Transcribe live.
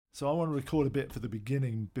So I want to record a bit for the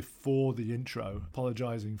beginning before the intro,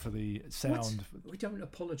 apologising for the sound. What? We don't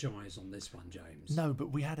apologise on this one, James. No,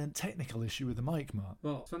 but we had a technical issue with the mic, Mark.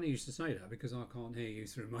 Well, it's funny you should say that because I can't hear you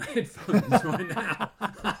through my headphones right now.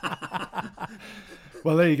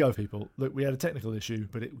 Well, there you go, people. Look, we had a technical issue,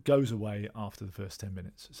 but it goes away after the first 10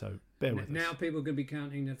 minutes. So bear with us. Now people are going to be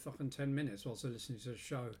counting the fucking 10 minutes whilst they're listening to the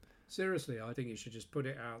show. Seriously, I think you should just put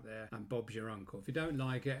it out there and Bob's your uncle. If you don't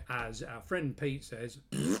like it, as our friend Pete says,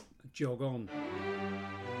 jog on.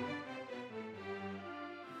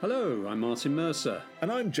 Hello, I'm Martin Mercer. And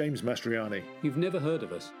I'm James Mastriani. You've never heard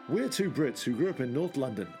of us. We're two Brits who grew up in North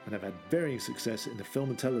London and have had varying success in the film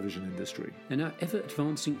and television industry. In our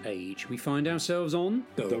ever-advancing age, we find ourselves on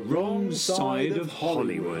the wrong side of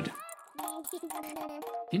Hollywood.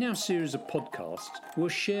 In our series of podcasts, we'll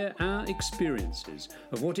share our experiences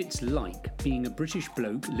of what it's like being a British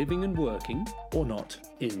bloke living and working, or not,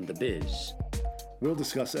 in the biz. We'll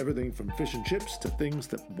discuss everything from fish and chips to things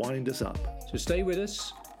that wind us up. So stay with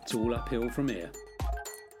us, it's all uphill from here.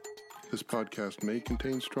 This podcast may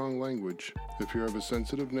contain strong language. If you're of a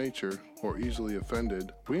sensitive nature or easily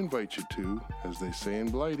offended, we invite you to, as they say in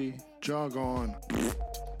Blighty, jog on.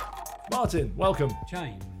 Martin, welcome.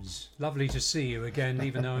 James, lovely to see you again,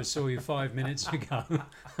 even though I saw you 5 minutes ago.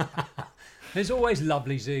 It's always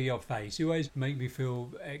lovely to see your face. You always make me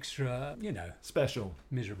feel extra, Special.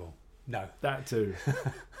 miserable. No. That too.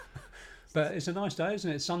 But it's a nice day,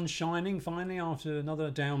 isn't it? Sun's shining finally after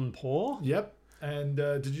another downpour. Yep. And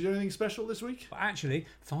did you do anything special this week? Actually,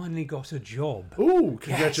 finally got a job. Ooh,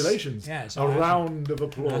 congratulations. Yes. A round of I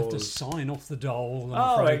have to applause. sign off the dole,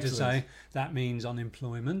 I'm afraid to excellent. say. That means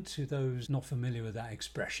unemployment, to those not familiar with that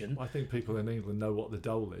expression. I think people in England know what the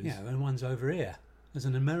dole is. Yeah, and one's over here. There's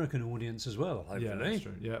an American audience as well, hopefully. Yeah, that's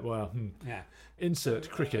true. Yeah, well, Yeah. insert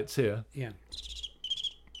crickets here. Yeah.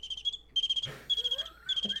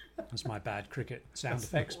 That's my bad cricket sound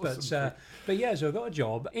effects. awesome. But yeah, so I got a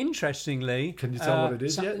job. Interestingly... Can you tell what it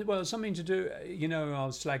is yet? Well, something to do... I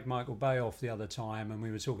slagged Michael Bay off the other time and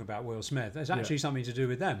we were talking about Will Smith. There's actually something to do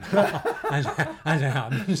with them. As it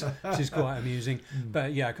happens. Which is quite amusing.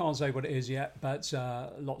 But yeah, I can't say what it is yet, but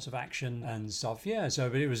lots of action and stuff. Yeah,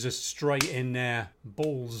 but it was just straight in there,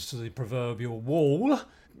 balls to the proverbial wall.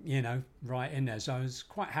 Right in there. So I was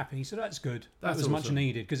quite happy. So that's good. That was much awesome.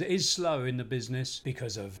 needed because it is slow in the business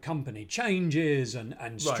because of company changes and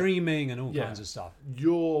streaming and all kinds of stuff.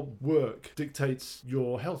 Your work dictates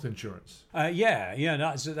your health insurance.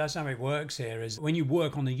 That's how it works here. Is when you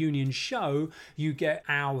work on the union show, you get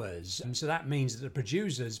hours, and so that means that the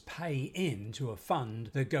producers pay into a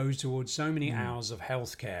fund that goes towards so many hours of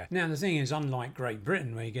healthcare. Now the thing is, unlike Great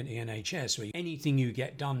Britain, where you get the NHS, where anything you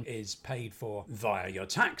get done is paid for via your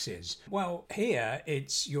taxes. Well, here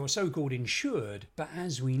it's you're so-called insured, but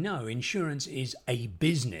as we know, insurance is a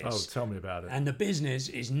business. Oh, tell me about it. And the business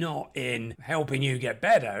is not in helping you get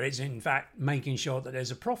better. It's in fact making sure that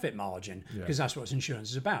there's a profit margin, because that's what insurance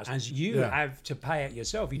is about. As you have to pay it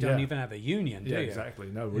yourself, you don't even have a union, do you? Exactly.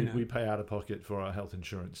 No, we pay out of pocket for our health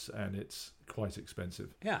insurance, and it's quite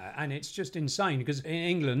expensive. Yeah, and it's just insane because in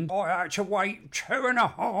England, I had to wait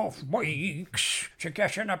 2.5 weeks to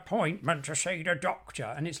get an appointment to see the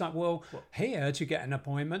doctor. And it's like, well, here to get an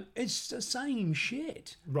appointment, it's the same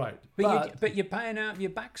shit. Right. But you're paying out of your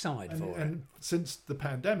backside for it. And since the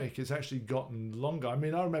pandemic, it's actually gotten longer. I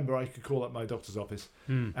mean, I remember I could call up my doctor's office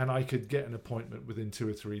and I could get an appointment within 2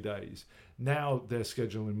 or 3 days. Now they're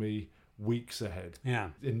scheduling me weeks ahead. Yeah.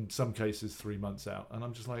 In some cases, 3 months out. And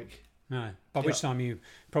I'm just like... No. By which time you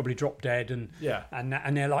probably drop dead and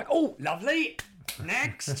they're like, oh, lovely,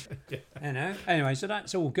 next. Anyway, so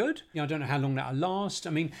that's all good. I don't know how long that'll last. I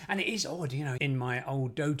mean, and it is odd, in my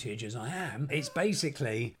old dotage as I am, it's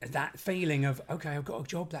basically that feeling of, okay, I've got a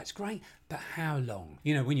job, that's great, but how long?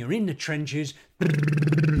 When you're in the trenches,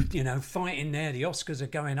 fighting there, the Oscars are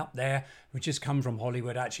going up there. We just come from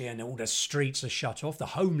Hollywood, actually, and all the streets are shut off. The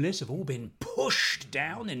homeless have all been pushed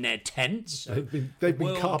down in their tents. They've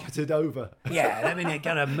been carpeted over. Yeah, they're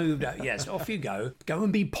going to move. Yes, off you go. Go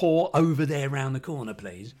and be poor over there round the corner,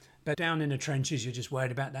 please. But down in the trenches, you're just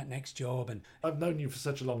worried about that next job. And I've known you for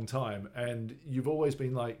such a long time, and you've always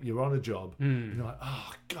been like, you're on a job, and you're like,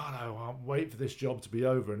 oh, God, I can't wait for this job to be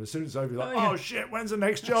over. And as soon as it's over, you're like, oh, shit, when's the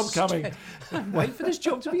next job coming? Wait for this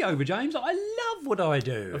job to be over, James. I love what I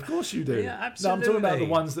do. Of course you do. Yeah, absolutely. No, I'm talking about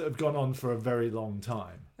the ones that have gone on for a very long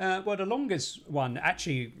time. Well, the longest one,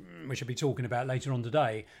 actually, which I'll be talking about later on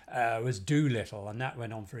today, was Doolittle, and that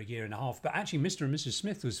went on for a year and a half. But actually, Mr. and Mrs.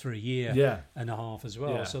 Smith was for a year and a half as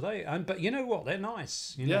well. So but you know what? They're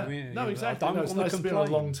nice. You know, exactly. It's nice to be on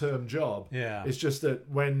a long-term job. Yeah. It's just that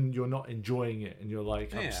when you're not enjoying it and you're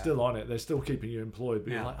like, I'm still on it, they're still keeping you employed,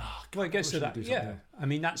 but you're like, oh, God, well, it gets to that. Yeah. I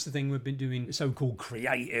mean, that's the thing we've been doing, so-called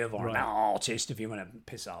creative or an artist, if you want to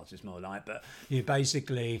piss artist more like, but you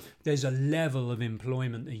basically, there's a level of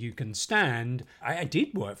employment that you can stand. I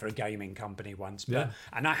did work for a gaming company once,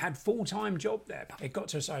 and I had full-time job there. But it got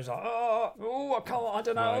to a stage like, I can't, I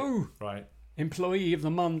don't know. Right. Employee of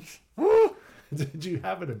the month. Did you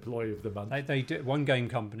have an employee of the month? They did. One game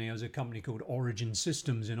company, there was a company called Origin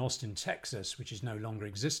Systems in Austin, Texas, which is no longer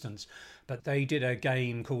existence. But they did a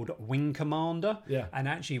game called Wing Commander. Yeah. And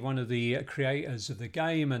actually one of the creators of the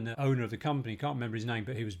game and the owner of the company, can't remember his name,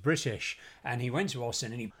 but he was British. And he went to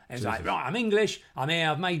Austin and he was like, right, I'm English. I'm here.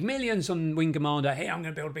 I've made millions on Wing Commander. Here, I'm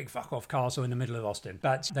going to build a big fuck-off castle in the middle of Austin.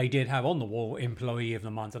 But they did have on the wall Employee of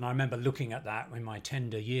the Month. And I remember looking at that in my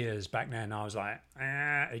tender years back then. I was like,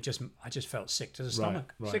 I just felt sick to the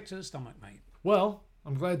stomach. Right. Sick to the stomach, mate. Well,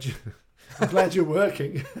 I'm glad you're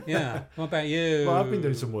working. Yeah. What about you? Well, I've been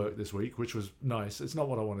doing some work this week, which was nice. It's not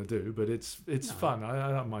what I want to do, but it's fun.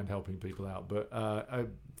 I don't mind helping people out. But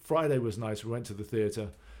Friday was nice. We went to the theatre,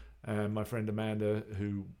 and my friend Amanda,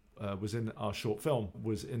 who was in our short film,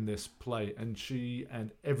 was in this play, and she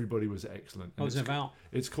and everybody was excellent. What was it about?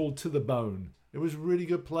 It's called To the Bone. It was a really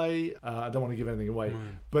good play. I don't want to give anything away,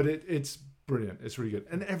 but it's brilliant. It's really good.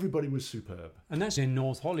 And everybody was superb. And that's in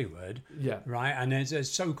North Hollywood. Yeah. Right? And there's a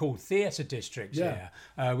so-called theatre district here,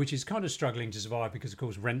 which is kind of struggling to survive because, of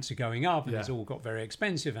course, rents are going up and it's all got very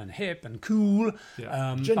expensive and hip and cool.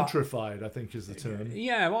 Yeah. Gentrified, I think, is the term.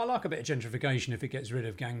 Yeah, well, I like a bit of gentrification if it gets rid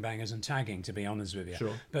of gangbangers and tagging, to be honest with you.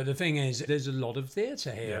 Sure. But the thing is, there's a lot of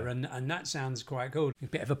theatre here, and that sounds quite cool. A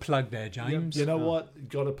bit of a plug there, James. You know what?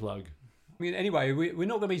 Got a plug. I mean, anyway, we're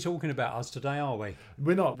not going to be talking about us today, are we?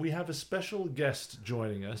 We're not. We have a special guest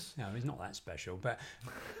joining us. No, he's not that special, but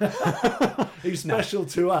he's special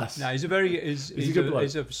to us. No,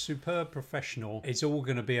 he's a superb professional. It's all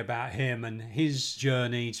going to be about him and his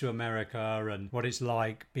journey to America and what it's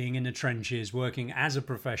like being in the trenches, working as a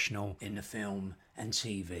professional in the film and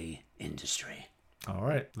TV industry. All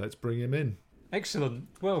right, let's bring him in. Excellent.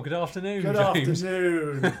 Well, good afternoon, Good James.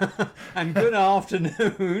 afternoon. And good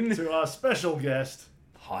afternoon to our special guest,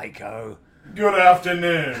 Heiko. Good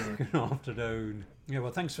afternoon. Good afternoon. Yeah,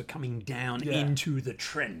 well, thanks for coming down into the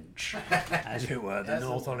trench, as it were, the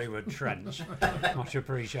North Hollywood Trench. Much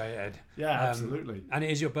appreciated. Yeah, absolutely. And it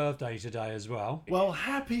is your birthday today as well. Well,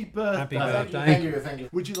 happy birthday. Happy birthday. Thank you.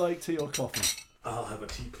 Would you like tea or coffee? I'll have a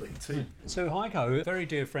tea, please. Tea. So, Heiko, a very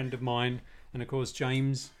dear friend of mine, and of course,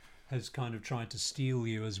 James has kind of tried to steal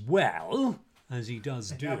you as well, as he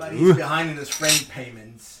does do. Yeah, but he's behind in his friend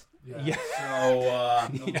payments. Yeah. So,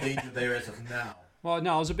 no danger there as of now. Well,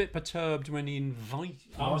 no, I was a bit perturbed when he invited.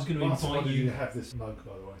 I was going to invite you. You have this mug,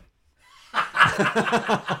 by the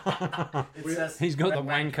way. He's got the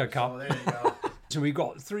wanker cup. So there you go. So we've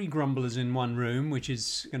got 3 grumblers in one room, which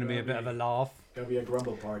is going to be a bit of a laugh. Gonna be a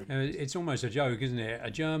grumble party. It's almost a joke, isn't it? A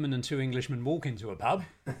German and 2 Englishmen walk into a pub.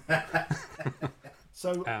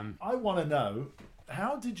 So I want to know,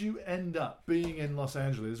 how did you end up being in Los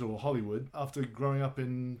Angeles or Hollywood after growing up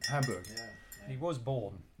in Hamburg? Yeah. He was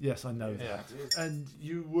born. Yes, I know that. And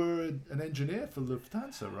you were an engineer for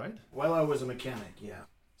Lufthansa, right? Well, I was a mechanic, yeah.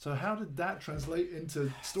 So how did that translate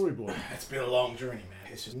into storyboard? It's been a long journey,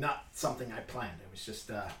 man. It's just not something I planned. It was just...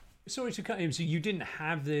 Sorry to cut him. So you didn't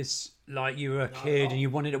have this, like you were a kid and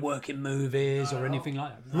you wanted to work in movies or anything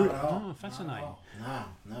like that? Not at all. Oh, fascinating. No,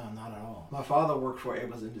 not at all. My father worked for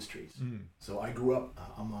Airbus Industries, so I grew up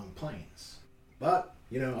among planes. But,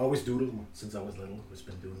 I always doodled since I was little. I've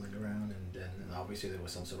been doodling around, and then obviously there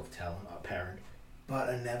was some sort of talent apparent. But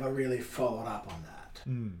I never really followed up on that.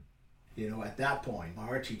 At that point, my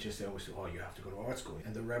art teachers, they always said, you have to go to art school.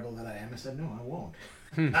 And the rebel that I am, I said, no, I won't.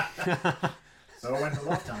 So I went to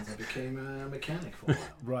Lufthansa. I became a mechanic for a while.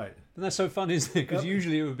 Right. And that's so fun, isn't it? Because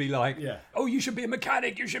usually it would be like, oh, you should be a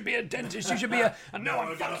mechanic, you should be a dentist, you should be a... And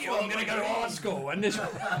no, fuck you, I'm going to go to art school. And this... I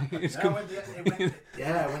went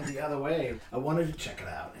the other way. I wanted to check it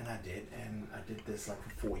out, and I did. And I did this like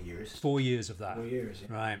for 4 years. 4 years of that. 4 years.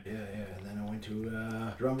 Yeah. Right. Yeah. And then I went to,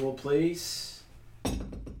 drumroll please,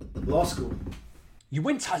 law school. You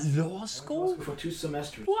went to law school? For 2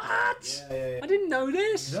 semesters. What? Yeah. I didn't know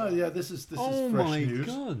this. No, this is fresh news. Oh my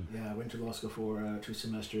God. Yeah, I went to law school for 2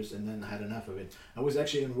 semesters and then I had enough of it. I was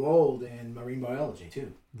actually enrolled in marine biology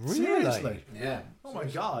too. Really? Seriously? Yeah. Oh my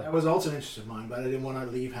God. That was also an interest of mine, but I didn't want to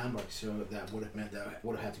leave Hamburg, so that would have meant that I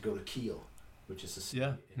would have had to go to Kiel, which is a city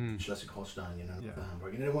in Schleswig-Holstein, north of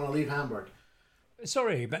Hamburg. And I didn't want to leave Hamburg.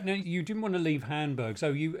 Sorry, but no, you didn't want to leave Hamburg,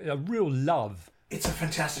 so you a real love. It's a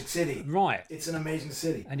fantastic city. Right. It's an amazing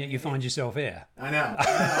city. And yet you find yourself here. I know. I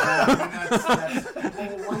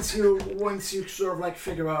mean, once you sort of like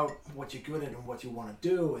figure out what you're good at and what you want to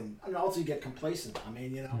do, and also you get complacent. I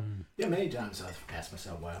mean, many times I've asked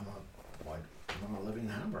myself why I'm not living in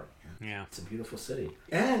Hamburg. Yeah. It's a beautiful city.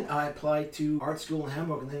 And I applied to art school in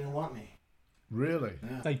Hamburg and they didn't want me. Really?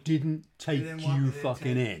 Yeah. They didn't take you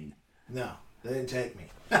fucking in. No, they didn't take me.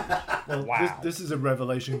 Well, wow. This is a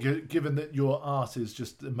revelation, given that your art is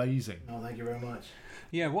just amazing. Oh, thank you very much.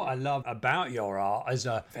 Yeah, what I love about your art as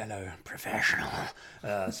a fellow professional,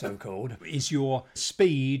 so-called, is your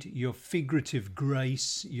speed, your figurative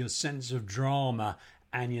grace, your sense of drama,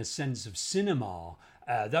 and your sense of cinema.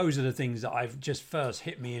 Those are the things that I've just first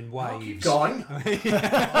hit me in waves. Keep going.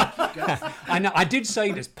 I know. I did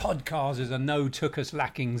say this podcast is a no took us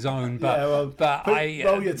lacking zone, but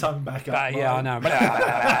roll your tongue back up. Yeah, I know.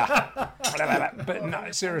 But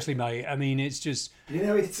no, seriously, mate. I mean, it's just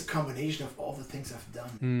it's a combination of all the things I've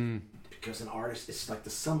done. Because an artist is like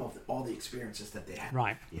the sum of all the experiences that they have.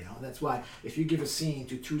 Right. That's why if you give a scene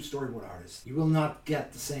to two storyboard artists, you will not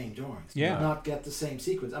get the same drawings. Yeah. You will not get the same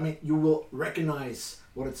sequence. I mean, you will recognize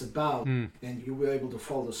what it's about and you will be able to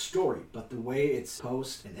follow the story, but the way it's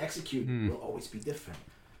posed and executed will always be different.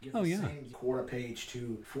 Give the same quarter page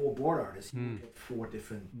to 4 board artists, you will get 4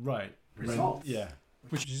 different results. Yeah.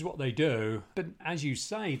 which is what they do. But as you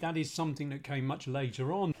say, that is something that came much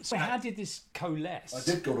later on. So how did this coalesce? I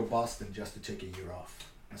did go to Boston just to take a year off.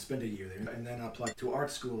 I spent a year there, and then I applied to art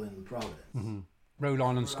school in Providence. Rhode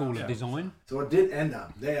Island School of Design. So it did end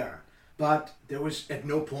up there. But there was, at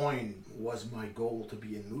no point was my goal to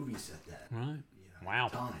be in movies at that time.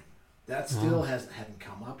 That still hadn't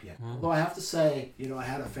come up yet. Although I have to say, I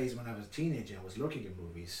had a phase when I was a teenager, I was looking at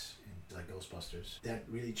movies, like Ghostbusters, that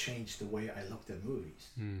really changed the way I looked at movies.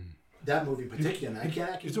 That movie in particular. You're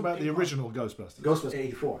talking about the original Ghostbusters? Ghostbusters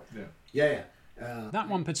 84. Yeah. That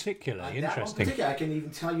one particularly interesting. That one particular, I can even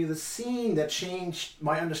tell you the scene that changed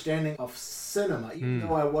my understanding of cinema, even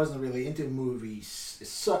though I wasn't really into movies as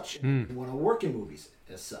such, and want to work in movies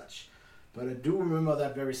as such. But I do remember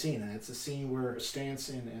that very scene, and it's a scene where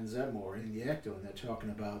Stanson and Zedmore in the Ecto, and they're talking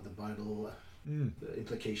about the Bible, the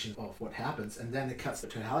implications of what happens, and then it cuts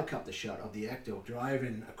to a helicopter shot of the Ecto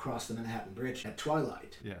driving across the Manhattan Bridge at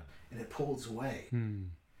twilight, and it pulls away.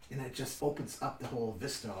 And it just opens up the whole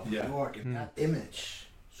vista of New York. And that image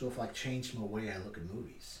sort of like changed my way I look at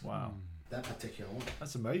movies. Wow. That particular one.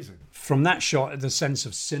 That's amazing. From that shot, the sense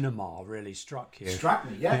of cinema really struck you. Struck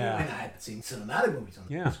me, yeah. I had seen cinematic movies on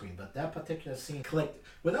the screen, but that particular scene clicked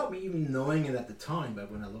without me even knowing it at the time.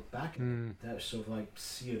 But when I look back at it, that was sort of like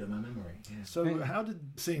seared in my memory. Yeah. So how did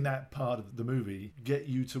seeing that part of the movie get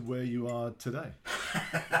you to where you are today?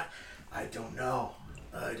 I don't know.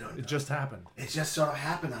 It just happened. It just sort of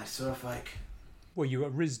happened. I sort of like... Well, you were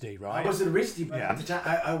at RISD, right? I was at RISD, but at the time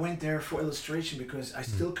I went there for illustration because I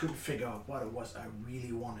still couldn't figure out what it was I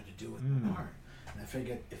really wanted to do with my art. And I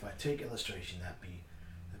figured if I take illustration, that'd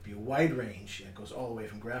be a wide range. It goes all the way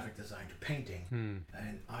from graphic design to painting.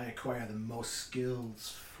 And I acquire the most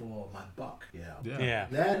skills for my buck. Yeah.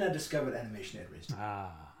 Then I discovered animation at RISD.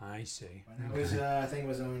 Ah, I see. When I was, I think it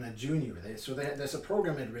was on a junior. There's a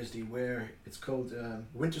program at RISD where it's called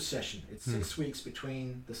Winter Session. It's 6 weeks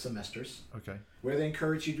between the semesters. Okay. Where they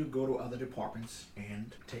encourage you to go to other departments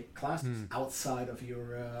and take classes outside of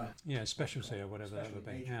your... specialty or whatever that would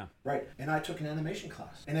be. Yeah. Right. And I took an animation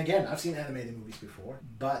class. And again, I've seen animated movies before,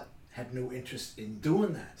 but had no interest in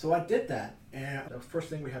doing that. So I did that, and the first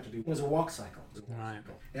thing we had to do was a walk cycle. Right.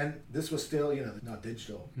 And this was still, not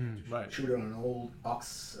digital. Right. Shoot it on an old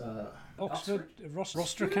Oxford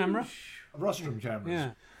Rostra camera? Rostrum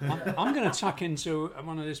cameras. Yeah. I'm going to tuck into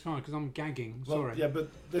one of this part because I'm gagging. Sorry. Yeah, but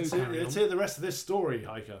let's hear the rest of this story,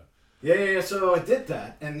 Heiko. Yeah. So I did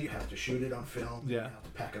that, and you have to shoot it on film. Yeah. You have to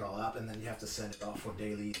pack it all up, and then you have to send it off for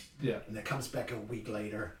dailies. Yeah. And it comes back a week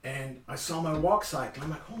later, and I saw my walk cycle. I'm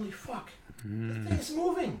like, holy fuck, the thing is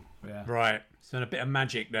moving. Yeah. Right. So a bit of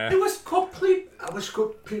magic there. I was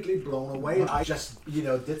completely blown away. I just,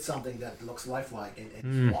 did something that looks lifelike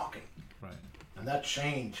and walking. Right. And that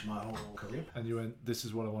changed my whole career. And you went, this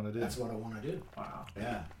is what I want to do. That's what I want to do. Wow.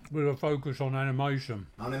 Yeah. With a focus on animation.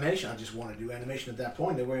 Animation. I just want to do animation at that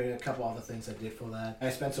point. There were a couple other things I did for that. I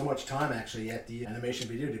spent so much time actually at the animation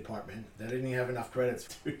video department that I didn't even have enough credits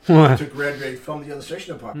to graduate from the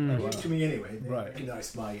illustration department. They gave it to me anyway. They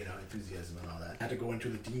recognized my enthusiasm and all that. I had to go into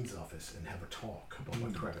the dean's office and have a talk about my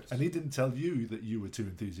credits. And he didn't tell you that you were too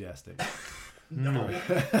enthusiastic. No.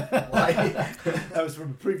 Why? That was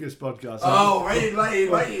from a previous podcast. Oh,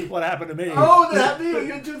 right. What happened to me? Oh, that me.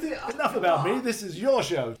 You do the... Enough about me. This is your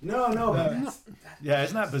show. No. Yeah,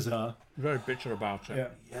 isn't that bizarre? Very bitter about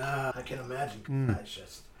it. Yeah, I can imagine. It's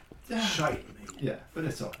just shite, mate. Yeah, but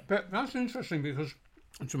it's all right. But that's interesting because,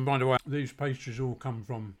 and by the way, these pastries all come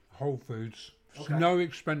from Whole Foods. Okay. No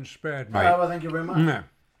expense spared, mate. Well, thank you very much. No.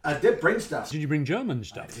 I did bring stuff. Did you bring German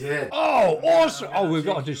stuff? I did. Oh, awesome! Oh, we've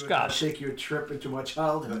got to discuss. Take your trip into my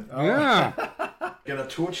childhood. Yeah. Gonna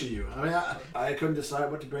torture you. I mean, I couldn't decide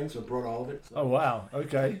what to bring, so I brought all of it. So. Oh, wow.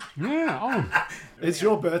 Okay. Yeah. Oh. It's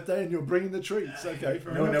your birthday and you're bringing the treats. Okay.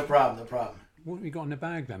 No problem. What have you got in the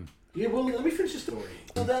bag then? Yeah, well, let me finish the story.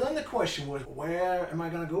 So then the question was, where am I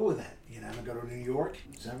going to go with that? Am I going to go to New York,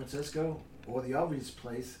 San Francisco, or the obvious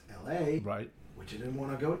place, L.A., Right. which I didn't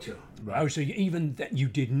want to go to. Oh, so even that you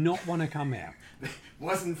did not want to come out.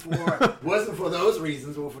 wasn't for those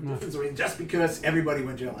reasons, or for different reasons. Just because everybody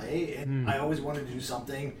went to L.A., and I always wanted to do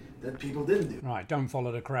something that people didn't do. Right, don't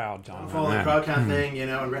follow the crowd. Follow the crowd kind of thing, In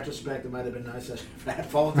retrospect, it might have been nice if I had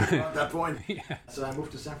followed the crowd at that point. Yeah. So I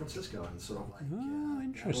moved to San Francisco and sort of like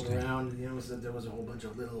interesting. around. There was a whole bunch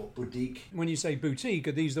of little boutique. When you say boutique,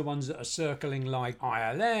 are these the ones that are circling like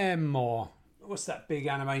ILM or what's that big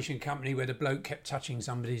animation company where the bloke kept touching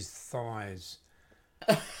somebody's thighs?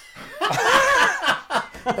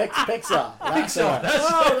 Pixar.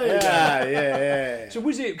 Yeah. So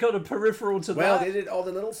was it kind of peripheral to that? Well, they did all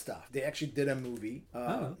the little stuff. They actually did a movie,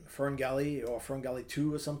 Fern Gully or Fern Gully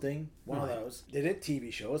 2 or something. One of those. They did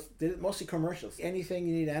TV shows. They did mostly commercials. Anything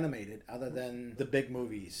you need animated other than the big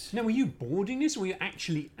movies. Now, were you boarding this or were you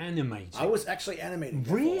actually animating? I was actually animating.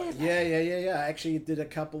 Really? Yeah. I actually did a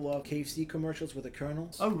couple of KFC commercials with the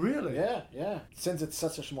Colonels. Oh, really? Yeah. Since it's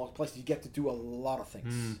such a small place, you get to do a lot of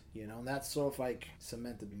things. And that's sort of like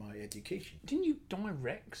cemented my education. Didn't you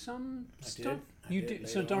direct some stuff? I You did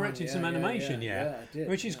so directed some animation, Yeah, I did.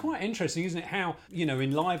 Which is quite interesting, isn't it? How,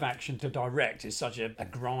 in live action to direct is such a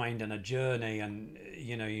grind and a journey, and,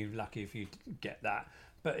 you're lucky if you get that.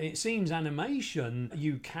 But it seems animation,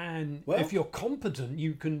 you can, if you're competent,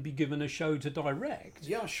 you can be given a show to direct.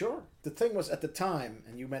 Yeah, sure. The thing was at the time,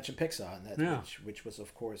 and you mentioned Pixar, and that, which was,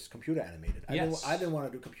 of course, computer animated. I didn't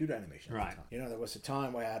want to do computer animation at the time. There was a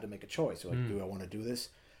time where I had to make a choice. Like, do I want to do this?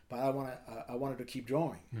 But I wanted to keep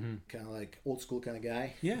drawing. Kind of like old school kind of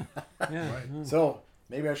guy. Yeah. Right. So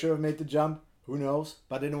maybe I should have made the jump. Who knows?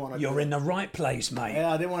 But I didn't want to. You're in the right place, mate.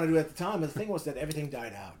 Yeah, I didn't want to do it at the time. But the thing was that everything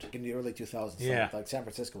died out in the early 2000s. Yeah. Like San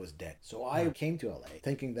Francisco was dead. So I came to LA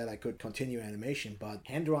thinking that I could continue animation, but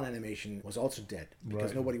hand-drawn animation was also dead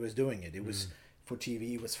because nobody was doing it. It was for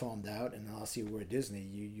TV, it was farmed out, and last year we were at Disney,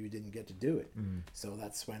 you didn't get to do it. So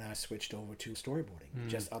that's when I switched over to storyboarding,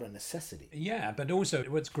 just out of necessity. Yeah, but also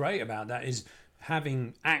what's great about that is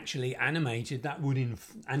having actually animated that would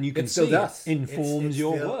and you can see it informs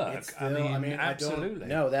your work. Absolutely.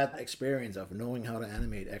 No, that experience of knowing how to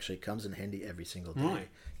animate actually comes in handy every single day,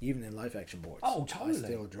 even in live action boards. Oh, totally. I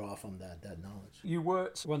still draw from that knowledge. You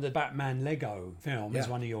worked on the Batman Lego film as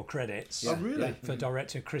one of your credits. Oh, really? For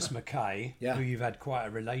director Chris McKay, who you've had quite a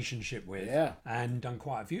relationship with, and done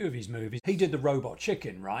quite a few of his movies. He did the Robot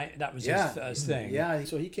Chicken, right? That was his first thing. Yeah,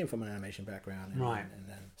 so he came from an animation background, and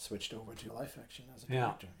then switched over to live action as a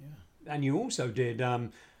character. Yeah. And you also did.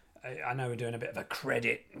 I know we're doing a bit of a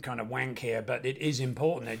credit kind of wank here, but it is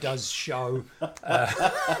important. It does show.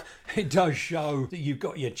 It does show that you've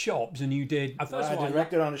got your chops, and you did. I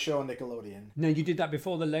directed on a show on Nickelodeon. No, you did that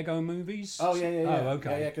before the Lego movies. Oh yeah. Oh,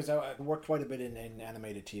 okay. Yeah, because I worked quite a bit in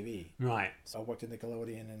animated TV. Right. So I worked at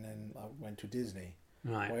Nickelodeon, and then I went to Disney.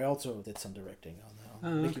 Right. I also did some directing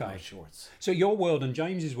on Mickey Mouse shorts. So your world and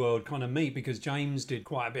James's world kind of meet because James did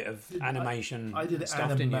quite a bit of animation. I did stuff,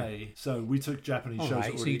 anime, didn't you? So we took Japanese shows.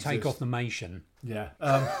 Right, so you take off the Mation. Yeah.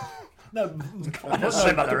 No,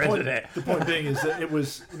 similar, isn't it? The point being is that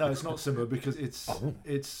it's not similar because it's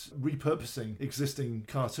repurposing existing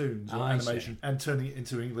cartoons or animation and turning it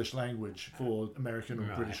into English language for American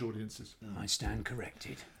or British audiences. I stand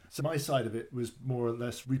corrected. So my side of it was more or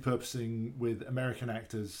less repurposing with American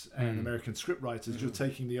actors and American scriptwriters. You're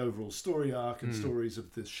taking the overall story arc and stories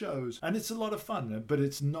of the shows, and it's a lot of fun, but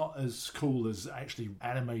it's not as cool as actually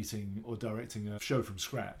animating or directing a show from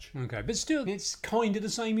scratch. Okay, but still, it's kind of the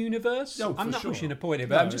same universe. Oh, I'm not sure. pushing a point here,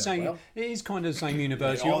 but I'm just saying it is kind of the same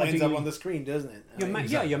universe. It all ends up on the screen, doesn't it?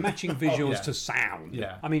 You're matching visuals to sound.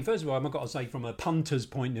 Yeah. I mean, first of all, I've got to say from a punter's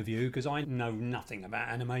point of view, because I know nothing about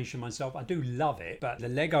animation myself, I do love it, but the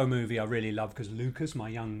Lego Lego movie I really loved because Lucas, my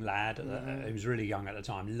young lad, he was really young at the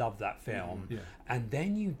time, loved that film. Yeah. And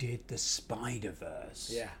then you did the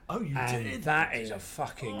Spider-Verse. Yeah. Oh, you And did? that is a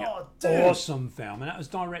fucking dude. awesome film. And that was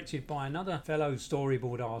directed by another fellow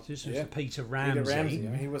storyboard artist, Mr. Peter Ramsey. Peter Ramsey. I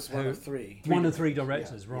mean, he was one of three. One of three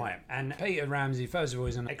directors, right. And Peter Ramsey, first of all,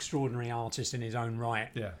 is an extraordinary artist in his own right.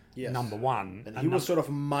 Yeah. Yes. Number one. And he was sort of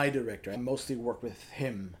my director. I mostly worked with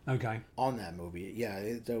him Okay. on that movie.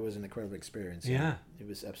 Yeah, that was an incredible experience. Yeah. It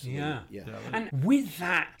was absolutely, Yeah. And with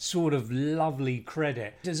that sort of lovely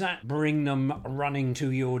credit, does that bring them running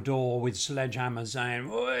to your door with sledgehammers saying,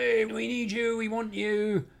 "Oi, we need you, we want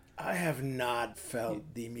you"? I have not felt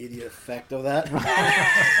the immediate effect of that.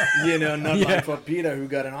 Not like for Peter, who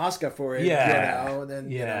got an Oscar for it. Yeah.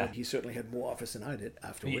 Then he certainly had more offers than I did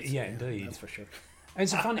afterwards. Yeah, indeed. That's for sure.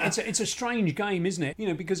 It's a fun. It's a strange game, isn't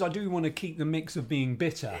it? Because I do want to keep the mix of being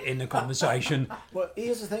bitter in the conversation. Well,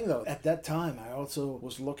 here's the thing, though. At that time, I also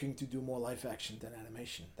was looking to do more live action than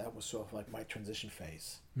animation. That was sort of like my transition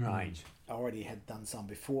phase. Right. I already had done some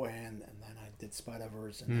beforehand, and then I did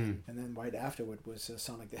Spider-Verse, and then right afterward was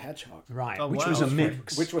Sonic the Hedgehog. Right, Oh, which wow. was a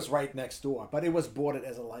mix. Which was right next door, but it was boarded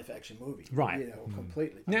as a live-action movie. Right.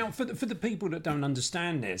 Completely. Now, for the people that don't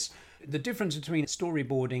understand this, the difference between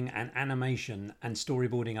storyboarding and animation and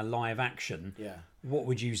storyboarding a live action, what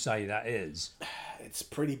would you say that is? It's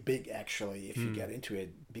pretty big, actually, if you get into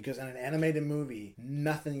it. Because in an animated movie,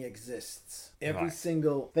 nothing exists. Every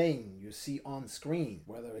single thing you see on screen,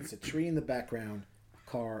 whether it's a tree in the background, a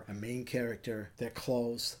car, a main character, their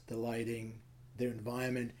clothes, the lighting, their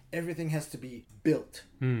environment, everything has to be built.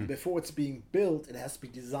 And before it's being built, it has to be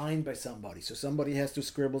designed by somebody. So somebody has to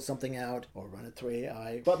scribble something out or run it through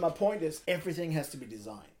AI. But my point is, everything has to be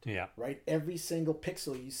designed. Yeah. Right? Every single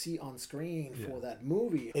pixel you see on screen for that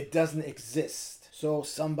movie, it doesn't exist. So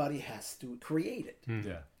somebody has to create it.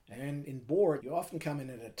 Yeah. And in board, you often come in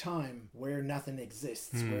at a time where nothing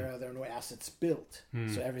exists, where there are no assets built.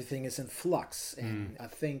 So everything is in flux. And I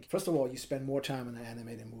think, first of all, you spend more time in an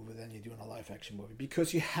animated movie than you do in a live action movie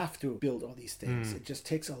because you have to build all these things. It just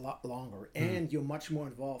takes a lot longer. And you're much more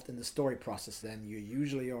involved in the story process than you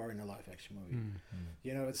usually are in a live action movie.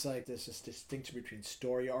 It's like there's this distinction between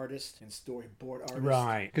story artist and storyboard artist.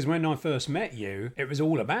 Right. Because when I first met you, it was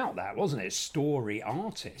all about that, wasn't it? Story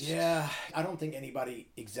artist. Yeah. I don't think anybody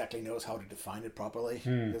exactly knows how to define it properly.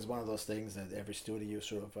 It's one of those things that every studio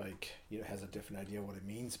sort of like has a different idea what it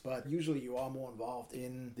means, but usually you are more involved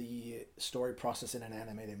in the story process in an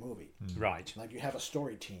animated movie. Right. Like you have a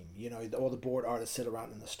story team, all the board artists sit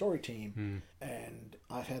around in the story team, and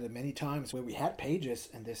I've had it many times where we had pages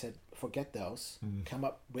and they said forget those, come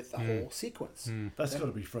up with a whole sequence. That's got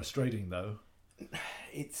to be frustrating, though.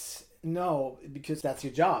 No, because that's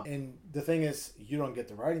your job. And the thing is, you don't get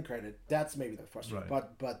the writing credit. That's maybe the frustrating. Right.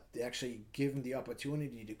 But actually given the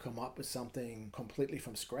opportunity to come up with something completely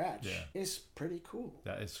from scratch is pretty cool.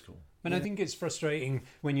 That is cool. And I think it's frustrating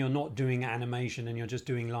when you're not doing animation and you're just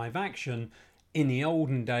doing live action. In the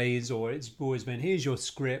olden days, or it's always been, here's your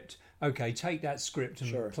script. Okay, take that script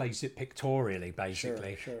and place it pictorially,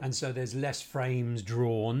 basically. Sure. And so there's less frames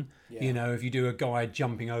drawn. Yeah. If you do a guy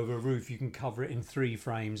jumping over a roof, you can cover it in 3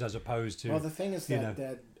 frames as opposed to... Well, the thing is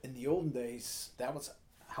that in the olden days, that was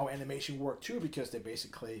how animation worked too, because they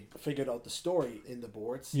basically figured out the story in the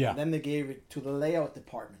boards. Yeah. And then they gave it to the layout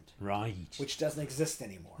department. Right. Which doesn't exist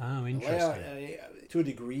anymore. Oh, The interesting. layout, to a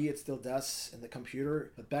degree, it still does in the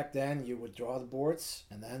computer. But back then, you would draw the boards,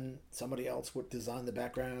 and then somebody else would design the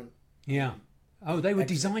background. Yeah. Oh, they would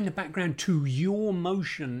design the background to your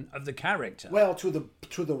motion of the character. Well, to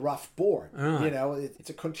the rough board. Right. It's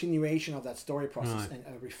a continuation of that story process and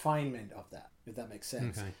a refinement of that, if that makes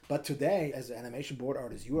sense. Okay. But today, as an animation board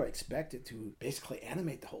artist, you are expected to basically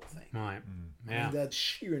animate the whole thing. Right. Yeah. And the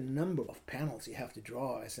sheer number of panels you have to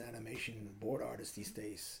draw as an animation board artist these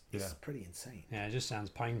days is pretty insane. Yeah, it just sounds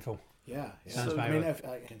painful. Yeah. Sounds I mean, painful.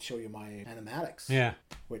 I can show you my animatics. Yeah.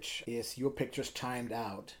 Which is your pictures timed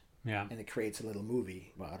out. Yeah. And it creates a little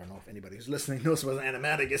movie. Well, I don't know if anybody who's listening knows what an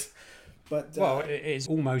animatic is. But well, it's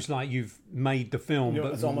almost like you've made the film,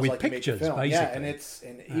 but it's almost with like pictures, you made the film. basically.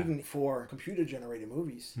 Yeah, and even for computer-generated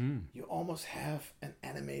movies, you almost have an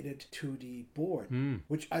animated 2D board,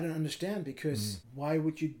 which I don't understand because why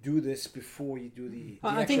would you do this before you do the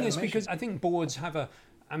I think it's animation? because I think boards have a...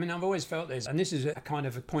 I mean, I've always felt this, and this is a kind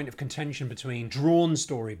of a point of contention between drawn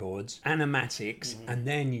storyboards, animatics, and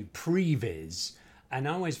then you previs. And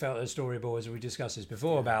I always felt as storyboards, we discussed this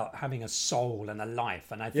before, about having a soul and a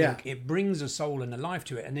life. And I think it brings a soul and a life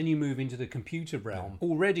to it. And then you move into the computer realm.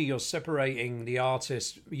 Already you're separating the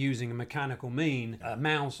artist using a mechanical mean, a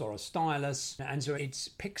mouse or a stylus. And so it's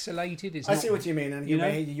pixelated. It's I see what you mean. And you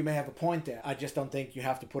may have a point there. I just don't think you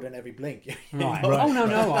have to put in every blink. Right. Oh,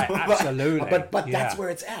 no, absolutely. But that's where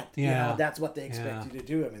it's at. You know, that's what they expect you to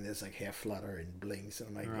do. I mean, there's like hair flutter and blinks.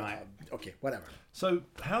 And I'm like, okay, whatever. So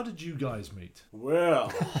how did you guys meet?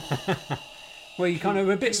 Well... Well, you're kind of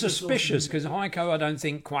a bit suspicious because Heiko, I don't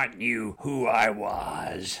think, quite knew who I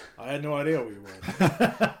was. I had no idea who you were.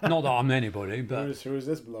 Not that I'm anybody, but... Who is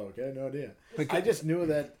this bloke? I had no idea. I just knew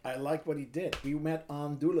that I liked what he did. We met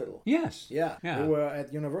on Doolittle. Yes. Yeah. We were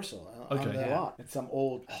at Universal on the lot. It's some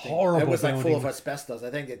old... Horrible it was like building. full of asbestos. I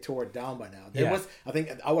think they tore it down by now. I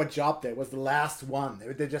think our job there was the last one.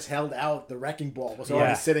 They just held out. The wrecking ball was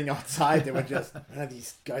already sitting outside. They were just...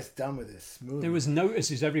 these guys done with this movie. There was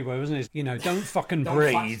notices everywhere, wasn't it? You know, don't fucking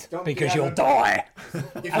breathe because you'll die.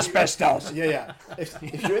 Asbestos. Yeah.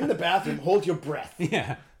 If you're in the bathroom, hold your breath.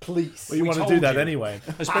 Yeah. Please. Well, you want to do that anyway.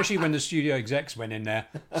 Especially when the studio execs went in there.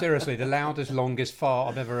 Seriously, the loudest, longest fart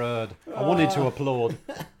I've ever heard. I wanted to applaud.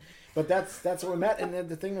 But that's where we met. And then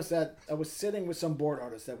the thing was that I was sitting with some board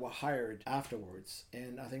artists that were hired afterwards.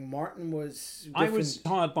 And I think Martin was... I was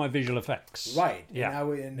hired by Visual Effects. Right. Yeah.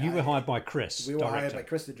 You were hired by Chris, We were hired by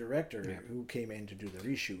Chris, the director, who came in to do the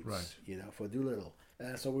reshoots, for Doolittle.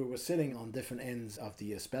 So we were sitting on different ends of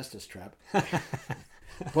the asbestos trap.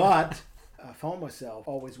 But... I found myself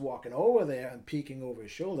always walking over there and peeking over his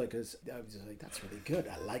shoulder because I was just like, that's really good.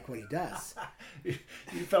 I like what he does. You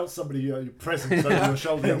felt somebody presence over your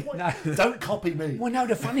shoulder. Don't copy me. Well, no,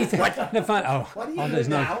 the funny thing... What are you doing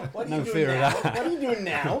now? No fear of that. What are you doing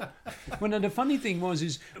now? Well, no, the funny thing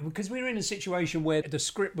was because we were in a situation where the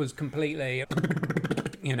script was completely...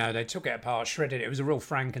 You know, they took it apart, shredded it. It was a real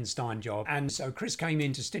Frankenstein job. And so Chris came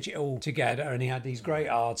in to stitch it all together and he had these great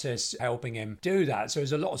artists helping him do that. So it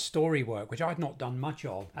was a lot of story work, which I'd not done much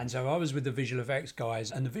of. And so I was with the visual effects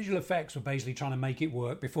guys and the visual effects were basically trying to make it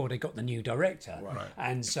work before they got the new director. Right.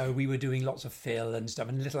 And so we were doing lots of fill and stuff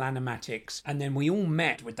and little animatics. And then we all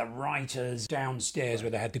met with the writers downstairs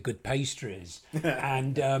where they had the good pastries.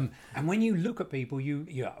 and when you look at people,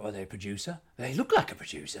 are they a producer? They look like a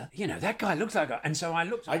producer. You know, that guy looks like a... And so I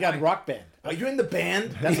looked... I got rock band. Are you in the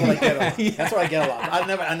band? That's what I get a lot. That's what I get a lot.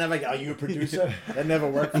 I never get, are you a producer? That never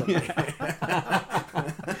worked for me.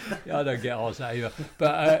 I don't get asked that either.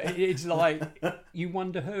 But it's like, you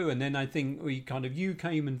wonder who. And then I think you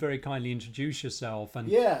came and very kindly introduced yourself. And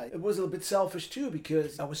yeah, it was a little bit selfish too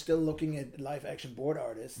because I was still looking at live action board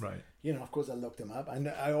artists. Right. You know, of course I looked them up.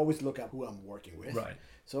 I always look up who I'm working with. Right.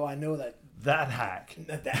 So I know that hack.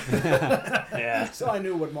 Yeah. So I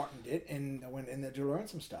knew what Martin did, and I went in there to learn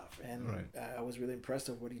some stuff, and I was really impressed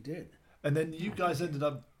with what he did. And then you guys ended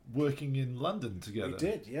up working in London together. We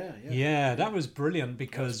did, yeah. Yeah, that was brilliant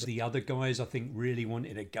because the other guys, I think, really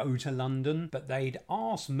wanted to go to London, but they'd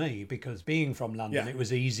asked me because being from London, it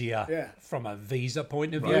was easier from a visa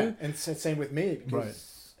point of view. Yeah, and same with me because...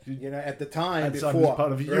 You know, at the time before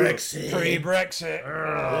part of Brexit. Pre-Brexit.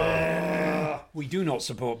 We do not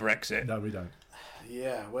support Brexit. No, we don't.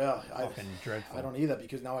 Yeah, well, dreadful. I don't either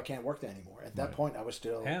because now I can't work there anymore. At that point, I was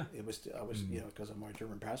still. Yeah. I was because of my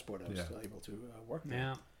German passport, I was still able to work there.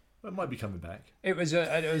 Yeah. It might be coming back. It was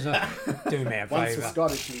a do me a favour. Once the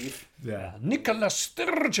Scottish leave. Yeah. Nicola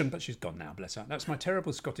Sturgeon, but she's gone now, bless her. That's my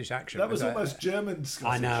terrible Scottish accent. That was almost German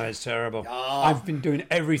Scottish. I know, it's terrible. I've been doing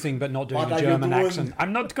everything but not doing a German accent.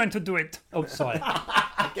 I'm not going to do it. Oh, sorry.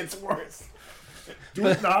 It gets worse. Do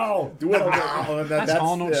it now. Do it now. That's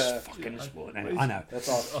Arnold's fucking sport. Anyway, I know. That's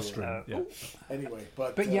Austrian. Yeah. Anyway,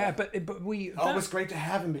 but we. Oh, it was great to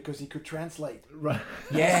have him because he could translate. Right.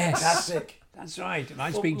 Yes. Fantastic. That's right. And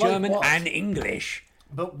I speak German and English.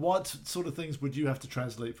 But what sort of things would you have to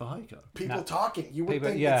translate for Heiko? People talking. You would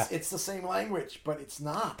think it's the same language, but it's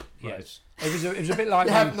not. Yes. It was a bit like...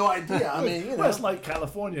 You have no idea. I mean, Well, it's like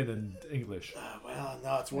Californian and English. Well,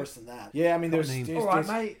 no, it's worse than that. Yeah, I mean, there's all right,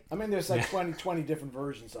 mate. I mean, there's like 20 different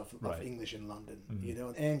versions of English in London, you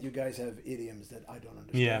know, and you guys have idioms that I don't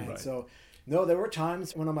understand. Yeah, right. So, no, there were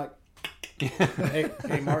times when I'm like,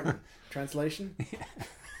 hey, Martin, translation?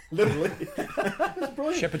 Literally. It's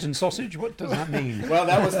brilliant. Shepperton sausage? What does that mean? Well,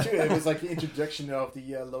 that was true. It was like the introduction of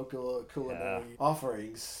the local culinary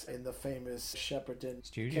offerings in the famous Shepperton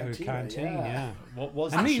Studio Canteen, yeah. What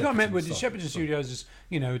was? And the you got to remember with the sausage? Shepperton Studios,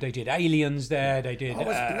 you know, they did Aliens there. They did. Oh, it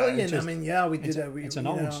was brilliant. just- I mean, yeah, we did. it's an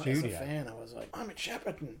old studio. As a fan, I was like, I'm at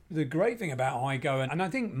Shepperton. The great thing about Heiko, and I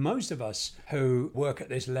think most of us who work at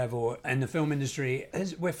this level in the film industry,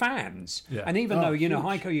 we're fans. Yeah. And even though, you know,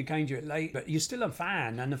 huge. Heiko, you came to it late, but you're still a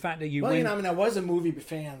fan. And the fact that you Well, went... you know, I mean, I was a movie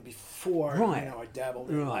fan before, Right. you know, I dabbled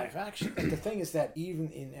in Right. live action. But the thing is that even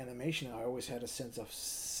in animation, I always had a sense of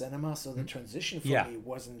cinema, so the transition for Yeah. me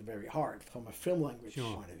wasn't very hard from a film language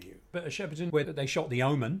point of view. But at Shepperton, where they shot The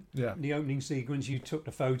Omen, Yeah. the opening sequence, you took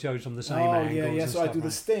the photos from the same Oh, angles. yeah. and So I stuff, do right?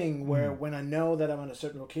 this thing where when I know that I'm on a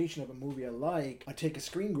certain location of a movie I like, I take a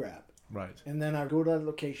screen grab. Right. And then I go to that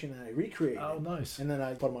location and I recreate Oh, it. nice. And then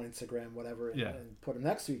I put them on Instagram, whatever, and, Yeah. and put them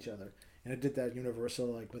next to each other. And I did that at Universal,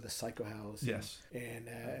 like with the Psycho House. Yes. And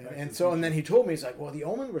then he told me, he's like, well, The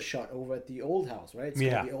Omen was shot over at the old house, right? It's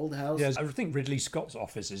called Yeah. the old house. Yes, I think Ridley Scott's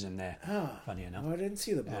office is in there. Funny enough. Oh, I didn't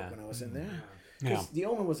see the book Yeah. when I was in there. Yeah. 'Cause The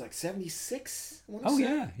Omen was like 76. I wanna Oh,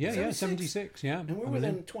 say. yeah, 76, yeah. And we I were was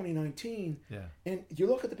then in. 2019. Yeah. And you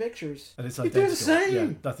look at the pictures. And it's they're identical. the same.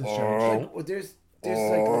 Yeah, nothing's changed. Like, well, there's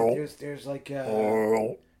like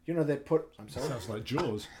you know, they put. I'm sorry. Sounds like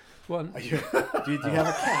Jaws. Well, do you have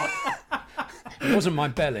a cat? it wasn't my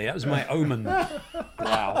belly, that was my Omen.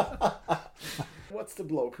 Wow. What's the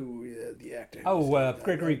bloke who the actor? Oh, who's done that?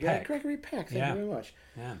 Gregory Yeah, Peck. Gregory Peck. Thank Yeah. you very much.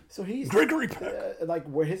 Yeah. So he's Gregory Peck. like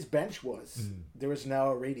where his bench was. There was now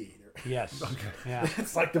a radiator. Yes. Yeah.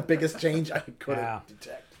 It's like the biggest change I could Yeah.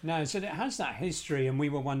 detect. No, so it has that history, and we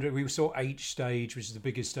were wondering. We saw H stage, which is the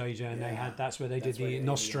biggest stage, and they had that's where they That's did where the they-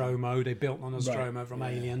 Nostromo. They built the Nostromo from Yeah,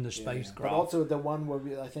 Alien, the yeah. spacecraft. But also the one where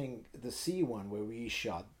I think the C one where we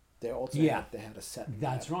shot. They also they had a set.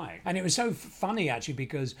 That's right. And it was so funny, actually,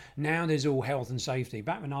 because now there's all health and safety.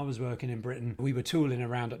 Back when I was working in Britain, we were tooling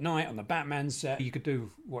around at night on the Batman set. You could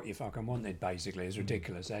do what you fucking wanted, basically. It's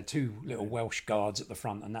ridiculous. They had two little Welsh guards at the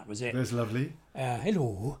front, and that was it. There's lovely.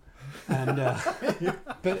 Hello. And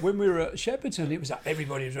but when we were at Shepperton, it was like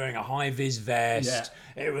everybody was wearing a high-vis vest.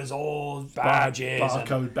 Yeah. It was all badges.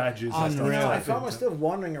 Barcode badges. and stuff. Unreal. I found myself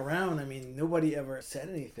wandering around. I mean, nobody ever said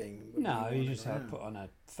anything. No, you wandering just have around. to put on a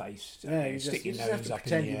face. Yeah, you stick just, your you just have nose to up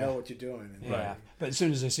pretend in you the air. know what you're doing. And Yeah, but as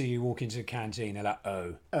soon as they see you walk into the canteen, they're like,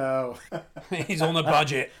 "Oh, Oh, he's on a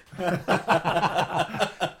budget."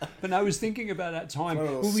 But no, I was thinking about that time. One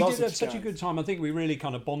of those Well, we did have sausage such a guys. good time. I think we really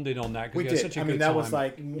kind of bonded on that. 'cause we had did. Such a I mean, good that time. was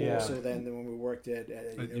like more Yeah. so than when we worked at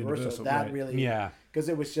Universal. Universal, That right. really, Yeah. because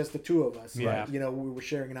it was just the two of us. Yeah. You know, we were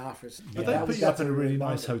sharing an office. But That they was- put you up that's in a what really we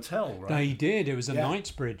nice bonded. hotel, right? They did. It was a Yeah.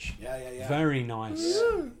 Knightsbridge. Yeah. Very nice.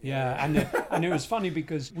 Yeah, and it was funny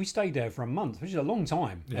because we stayed there for a month, which is a long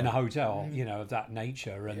time in a hotel, you know, of that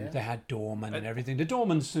nature. And they had doormen and everything. The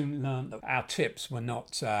doormen soon learned that our tips were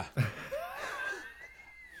not.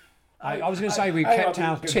 I was going to say we kept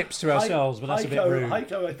our tips to ourselves, but that's a bit rude.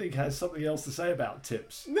 Heiko, I think, has something else to say about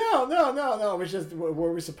tips. No. It was just,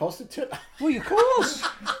 were we supposed to tip? Well, of course,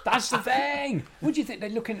 that's the thing. What do you think? They're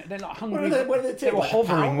looking. They're like hungry. What are they taking? They were Like a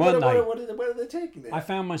hovering, pound? weren't they? What are they taking there? I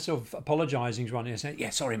found myself apologising to one and saying, "Yeah,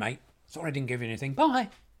 sorry, mate. Sorry, I didn't give you anything. Bye."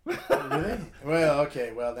 Really? Well,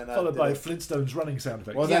 okay. Well, then Followed by Flintstones running sound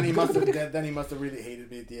effects. Well, then Yeah. he must have really hated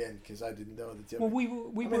me at the end because I didn't know the tip. Well, we I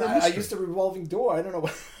were. mean, I used a revolving door. I don't know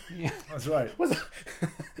what. Yeah. That's right. Was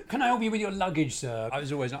Can I help you with your luggage, sir? I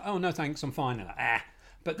was always like, "Oh no, thanks, I'm fine." And like,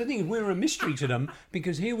 But the thing is, we're a mystery to them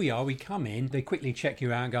because here we are, we come in, they quickly check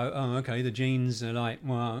you out and go, "Oh, okay, the jeans are like,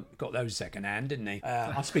 well, got those second hand, didn't he?"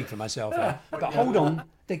 I speak for myself there. But hold on,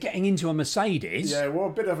 they're getting into a Mercedes. Yeah, we're a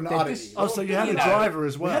bit of an oddity. Oh, so you had a know, driver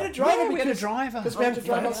as well. We had a driver. Yeah, we had a because- driver. Because we had to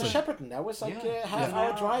drive up to fancy. Shepperton. That was like Yeah. a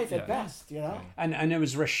half-hour drive at best, you know. And there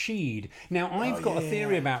was Rashid. Now, I've got a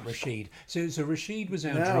theory about Rashid. So Rashid was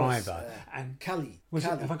our No, it's, driver. And Khalid. was it,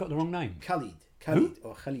 Khalid. have I got the wrong name? Khalid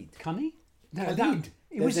or Khalid. Cunny? No, Khalid.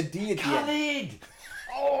 it There's was a D at the end. Khalid.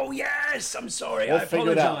 Oh, yes. I'm sorry. We'll I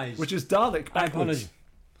figure it out. apologise. Which is Dalek I backwards. apologise.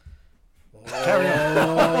 Carry on.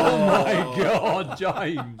 Oh, my God,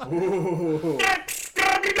 James.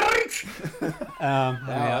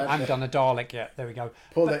 I haven't done a Dalek yet. There we go.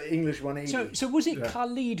 Pull the English 180. So was it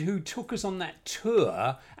Khalid who took us on that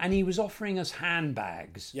tour and he was offering us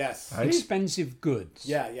handbags? Yes. Hey? Expensive goods.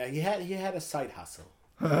 Yeah. He had a side hustle.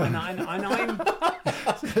 and I'm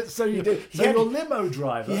So you did. So your limo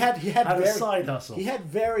driver. He had a side hustle. He had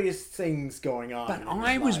various things going on. But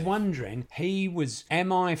I was wondering, he was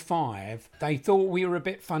MI5. They thought we were a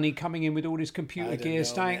bit funny coming in with all this computer gear,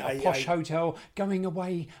 staying at a posh hotel, going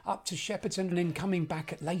away up to Shepperton and then coming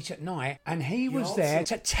back late at night. And he was there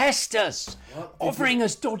to test us, offering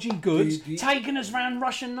us dodgy goods, taking us round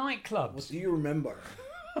Russian nightclubs. What do you remember?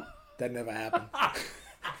 That never happened.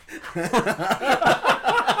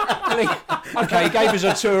 Okay, he gave us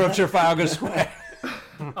a tour of Trafalgar Square.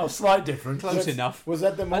 Oh, slight difference. Close enough. Was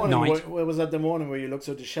that the morning? night. Was that the morning where you looked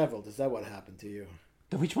so dishevelled? Is that what happened to you?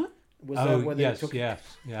 Which one? Was that when yes, they took... yeah.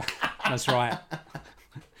 That's right.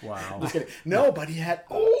 Wow. Just kidding. No, but he had.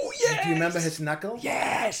 Oh yes. Do you remember his knuckle?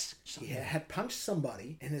 Yes. He had punched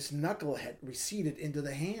somebody, and his knuckle had receded into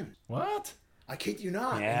the hand. What? I kid you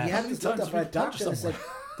not. Yeah. And he had How this many looked up times by a have you punched doctor and said,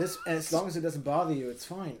 "This, as long as it doesn't bother you, it's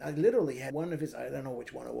fine." I literally had one of his. I don't know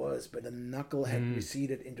which one it was, but the knuckle had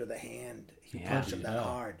receded into the hand. He punched him that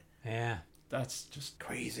hard. Yeah. That's just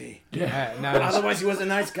Crazy. yeah. No, Otherwise, he was a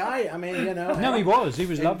nice guy. I mean, you know. no, he was. He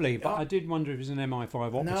was lovely. But I did wonder if he was an MI5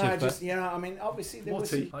 operative. No, I just, you know, I mean, obviously there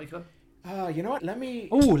What's was. he? Heiko? You know what? Let me.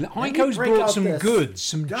 Oh, Heiko's break brought out some this. goods,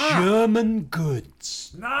 some German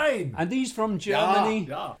goods. 9. And these from Germany.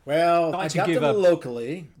 Yeah. Well, Like I to got give them up.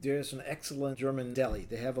 locally. There's an excellent German deli.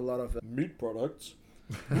 They have a lot of meat products.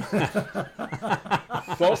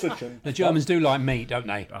 Sausage and The Germans do like meat, don't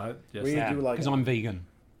they? Yes. We do like Because it. I'm vegan.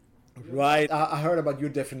 Right. I heard about your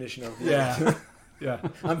definition of Yeah. Yeah.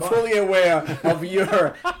 I'm fully aware of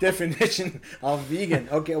your definition of vegan.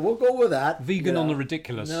 Okay, we'll go with that. Vegan Yeah. on the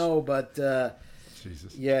ridiculous. No, but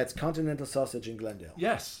Jesus. yeah, it's Continental Sausage in Glendale.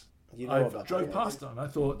 Yes. You know I about drove that. past it and I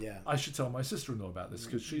thought Yeah. I should tell my sister-in-law about this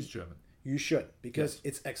because she's German, You should, because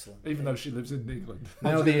it's excellent. even though she lives in England.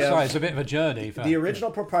 I was No, gonna say, it's a bit of a journey. For, The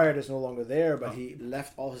original proprietor is no longer there, but he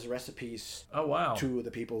left all his recipes Oh wow. to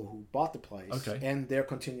the people who bought the place. Okay. And they're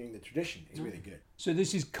continuing the tradition. It's really good. So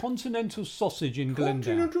this is Continental Sausage in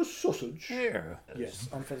Glendale. Continental sausage. Here. Yes,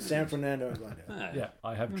 I'm from San Fernando and Glendale. Yeah,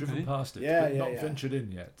 I have driven past it, Yeah, but yeah, not yeah. ventured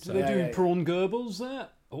in yet. So So they're doing yeah. prawn Goebbels there?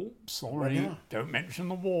 Oh, sorry. Right now. Don't mention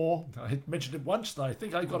the war. I had mentioned it once, and I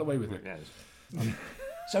think I got away with it.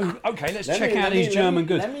 So, okay, let's Let check me- out let these me- German let me-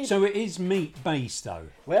 goods. let me- So it is meat-based, though.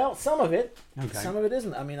 Well, some of it. Okay. Some of it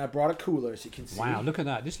isn't. I mean, I brought a cooler, as you can see. Wow, look at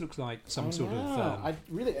that. This looks like some sort of I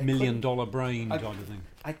really I million-dollar brain type of thing.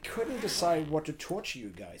 I couldn't decide what to torture you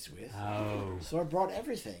guys with. Oh. So I brought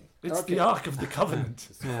everything. It's Okay. the Ark of the Covenant.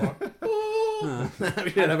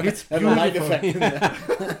 Have a light effect in there.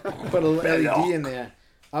 Put a LED in there.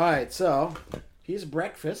 All right, so here's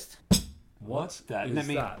breakfast. What That, is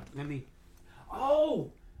that? Let me...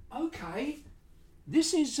 Oh, okay.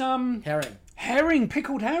 This is Herring.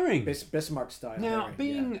 pickled herring. Bismarck style. Now,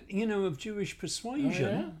 herring, being, yeah. of Jewish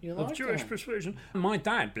persuasion, You of like Jewish that? persuasion, my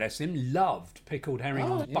dad, bless him, loved pickled herring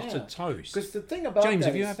on yeah. buttered toast. Because the thing about James, that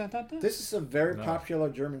have you is, had that? this is a very popular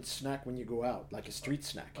German snack when you go out, like a street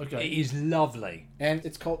snack. Okay. It is lovely. And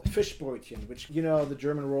it's called Fischbrötchen, which, you know, the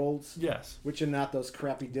German rolls, Yes. which are not those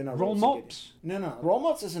crappy dinner Roll rolls. you mops? get. No. Roll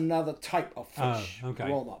mops is another type of fish. Oh, okay.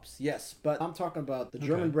 Roll mops, yes. But I'm talking about the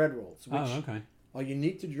German bread rolls, which Oh, okay. are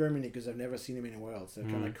unique to Germany because I've never seen them anywhere else. They're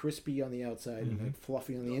kind of like crispy on the outside and like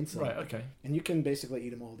fluffy on the inside. Right. Okay. And you can basically eat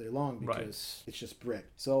them all day long Right. because it's just bread.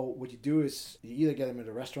 So what you do is you either get them at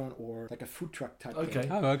a restaurant or like a food truck type Okay.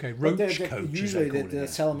 thing. Oh, okay. But Roach they- coach, usually as they call they it.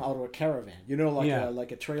 sell them out of a caravan. You know, like Yeah.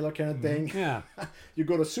 like a trailer kind of thing. Yeah. You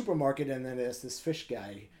go to a supermarket and then there's this fish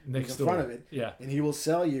guy Next who's in front door. of it. Yeah. And he will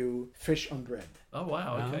sell you fish on bread. Oh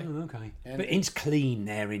wow. Okay. Oh, okay. And- But it's clean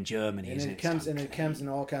there in Germany, And isn't it comes Okay. in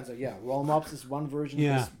all kinds of roll mops is one version.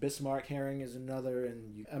 Yeah. Bismarck herring is another,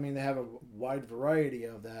 and I mean they have a wide variety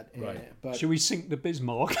of that. Right. But Should we sink the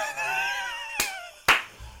Bismarck?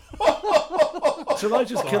 Shall I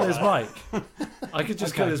just kill his mic? I could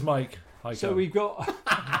just kill Okay. his mic. Heiko. So we've got,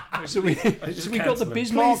 so we got the cancel him.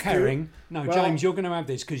 Bismarck Please do. herring. No, Well- James, you're going to have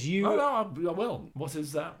this because you. Oh no, I will. What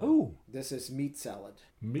is that? Oh, this is meat salad.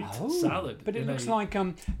 Meat oh. salad. But it in looks a- like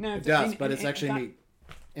now It does, but it's actually meat.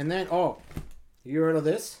 And then you heard of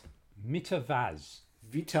this? Mitavaz.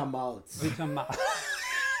 Vitamalz.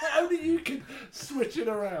 Only you can switch it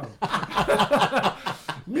around.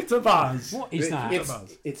 Mitavaz. What is that?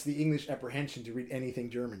 It's the English apprehension to read anything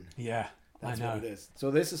German. Yeah, That's I know. what it is.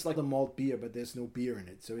 So this is like a malt beer, but there's no beer in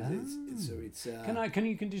it. So it's Can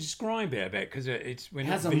you describe it a bit because we're it not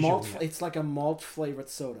has a visual malt. yet. It's like a malt flavored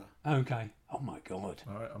soda. Okay. Oh my god.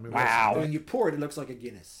 All right, I mean, Wow. When you pour it, it looks like a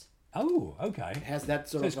Guinness. Oh, okay. It has that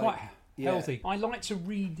sort So of it's like, quite healthy. I like to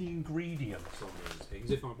read the ingredients on these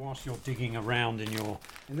things whilst you're digging around in your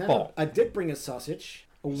And then pot. I did bring a sausage.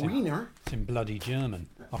 A wiener? It's in bloody German.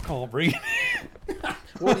 I can't read.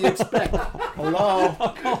 What do you expect? Hello?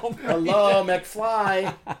 Hello,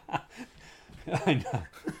 McFly. I know.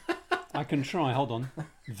 I can try. Hold on.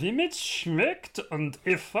 Womit schmeckt und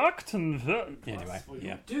Effekten. Anyway,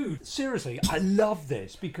 yeah. Dude, seriously, I love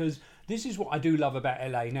this because this is what I do love about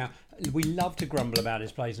LA. Now, we love to grumble about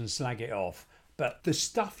this place and slag it off. But the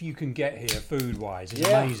stuff you can get here, food-wise, is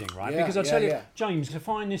amazing, right? Because I tell you, James, to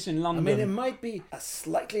find this in London... I mean, it might be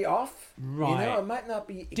slightly off. Right. You know, it might not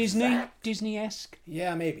be Disney-esque?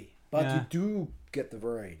 Yeah, maybe. But you do get the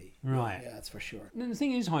variety. Right. Yeah, that's for sure. And the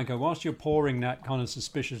thing is, Heiko, whilst you're pouring that kind of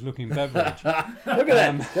suspicious-looking beverage... Look at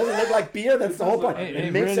that. Doesn't look like beer? That's the whole point.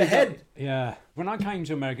 It makes really a head. Yeah. When I came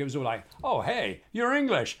to America, it was all like, oh, hey, you're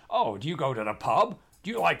English. Oh, do you go to the pub? Do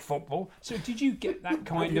you like football? So did you get that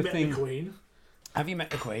kind of thing? The Queen? Have you met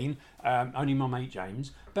the Queen? Only my mate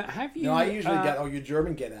James. But have you? No, I usually get. Oh, you're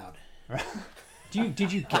German. Get out.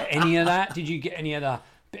 Did you get any of that? Did you get any of the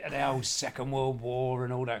bit of the old Second World War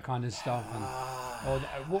and all that kind of stuff? And, or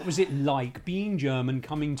what was it like being German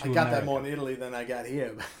coming to America? I got that more in Italy than I got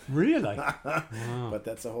here. Really? Wow. But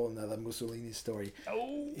that's a whole nother Mussolini story.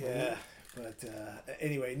 Oh. Yeah. But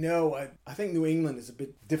anyway, no, I think New England is a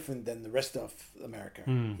bit different than the rest of America.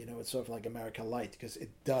 You know, it's sort of like America Light because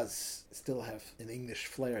it does still have an English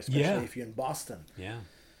flair, especially if you're in Boston. Yeah.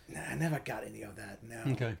 Nah, I never got any of that,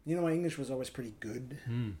 no. Okay. You know, my English was always pretty good.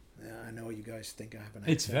 I know you guys think I have an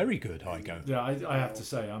accent. It's very good, Heiko. Yeah, I have to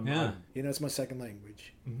say, I'm you know, it's my second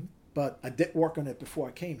language. But I did work on it before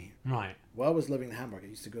I came here. Right. While I was living in Hamburg, I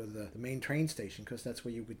used to go to the main train station because that's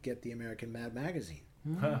where you would get the American Mad magazine.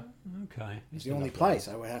 Okay. It's the only place.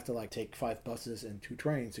 I would have to like take 5 buses and 2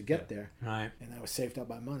 trains to get there. Right. And I was saved up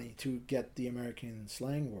my money to get the American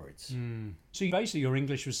slang words. So basically your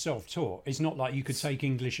English was self-taught. It's not like you could take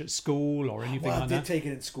English at school or anything like that? I did take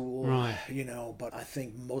it in school, right. You know, but I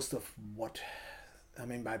think most of what... I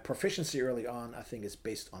mean, my proficiency early on, I think, is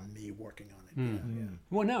based on me working on it. You know?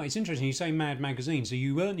 Well, no, it's interesting. You say Mad Magazine, so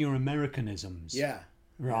you earn your Americanisms. Yeah.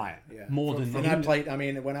 Right. Yeah. More than... And I played, I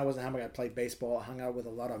mean, when I was in Hamburg, I played baseball. I hung out with a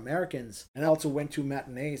lot of Americans. And I also went to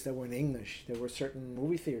matinees that were in English. There were certain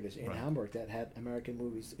movie theaters in Hamburg that had American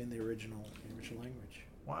movies in the original language.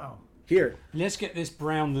 Wow. Here. Let's get this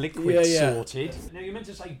brown liquid sorted. Now, you meant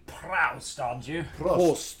to say Proust, aren't you?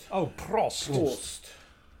 Prost. Oh, Prost. Prost.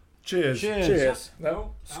 Cheers. Cheers.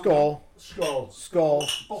 No. Skull. Skull. Skull.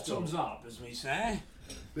 Bottoms up, as we say.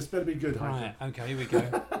 This better be good, Heiko. Right, okay, here we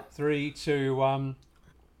go. 3, 2, 1.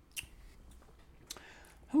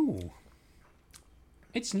 Ooh.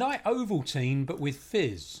 It's like Ovaltine, but with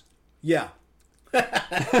fizz. Yeah.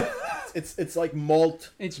 it's like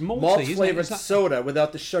malt. It's malty, malt isn't flavored it? Like, soda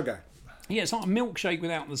without the sugar. Yeah, it's like a milkshake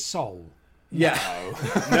without the soul. Yeah.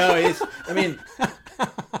 No, it's... I mean...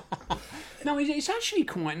 No, it's actually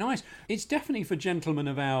quite nice. It's definitely for gentlemen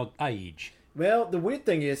of our age. Well, the weird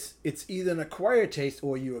thing is, it's either an acquired taste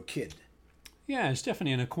or you're a kid. Yeah, it's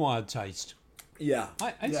definitely an acquired taste. Yeah.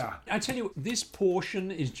 I tell you, this portion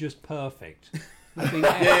is just perfect. I think,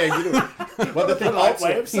 you do. But the thing also,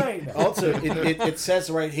 way of saying that. Also, it says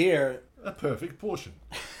right here, a perfect portion.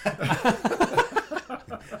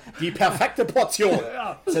 Die perfekte Portion.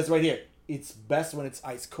 It says right here, it's best when it's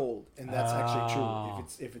ice cold, and that's actually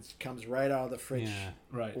true. If it comes right out of the fridge,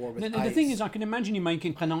 right. Or with the ice. thing is, I can imagine you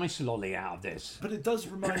making an ice lolly out of this. But it does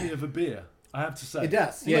remind me of a beer. I have to say. It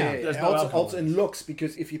does. Yeah. There's no alcohol also in looks,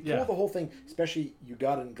 because if you pour the whole thing, especially you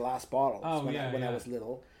got it in glass bottles when I was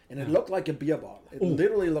little, and it looked like a beer bottle. It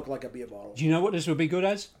literally looked like a beer bottle. Do you know what this would be good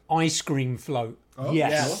as? Ice cream float. Oh,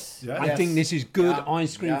 yes. Yeah. I think this is good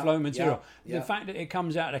ice cream float material. Yeah. The fact that it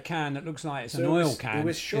comes out of a can that looks like it's an oil can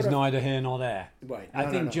is neither here nor there. Right. I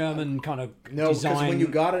think German kind of No, design... because when you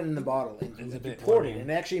got it in the bottle, and you poured it, worrying.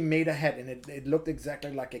 and it actually made a head, and it looked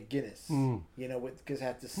exactly like a Guinness. You know, because it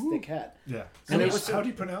had this thick head. Yeah. And So how do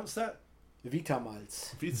you pronounce that?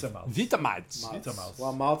 Vitamals. Vitamals.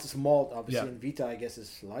 Well, malt is malt, obviously, and Vita, I guess,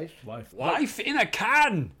 is life. Life in a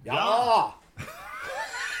can. Ja!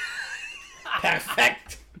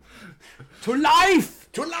 Perfect! To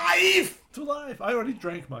life. To life! To life. I already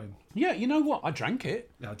drank mine. Yeah, you know what? I drank it.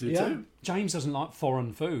 Yeah, I do too. James doesn't like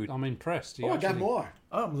foreign food. I'm impressed. I got more.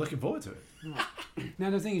 Oh, I'm looking forward to it. Now,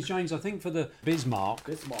 the thing is, James, I think for the Bismarck...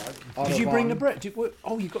 Did you bring the bread?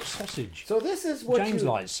 Oh, you got sausage. So this is what James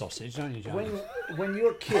likes sausage, don't you, James? When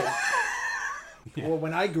you're a kid, or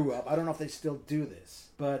when I grew up, I don't know if they still do this,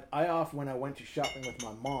 but when I went to shopping with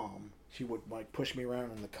my mom, she would like push me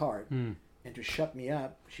around in the cart, and to shut me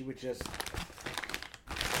up, she would just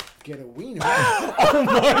get a wiener. Oh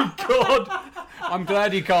my God! I'm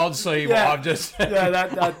glad you can't see what I've just said. Yeah,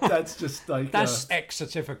 that's just like... That's X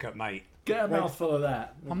certificate, mate. Get a mouthful of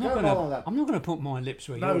that. I'm not gonna put my lips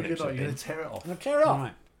where No, your you're lips not. have You're been. going to tear it off. Now tear it off.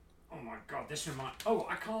 Right. Oh my god, this reminds. Oh,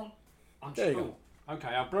 I can't. There you go. Okay,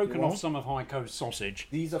 I've broken You off want? some of Heiko's sausage.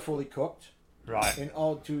 These are fully cooked. Right.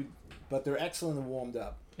 But they're excellent and warmed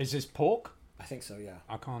up. Is this pork? I think so, yeah.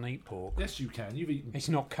 I can't eat pork. Yes, you can. You've eaten. It's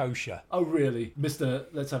not kosher. Oh, really? Mr.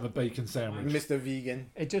 Let's have a bacon sandwich. Mr.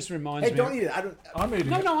 Vegan. It just reminds Hey, me. don't eat it. I don't. I'm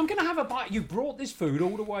eating it. No, I'm going to have a bite. You brought this food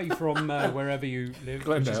all the way from wherever you live,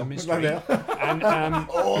 which is a Glendale. mystery. Glendale. And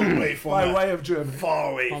All the way from By way of Germany.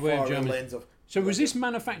 far away, By way of far Germany. lands of. so, was this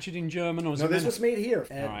manufactured in German or was No, it? this was made here.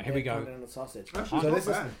 All right, here we go. Continental sausage. Actually, So not this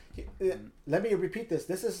is. Let me repeat this.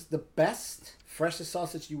 This is the best, freshest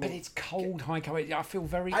sausage you will. But it's cold, Heiko. I feel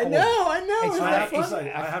very. I odd. know. It's I not have, to fun.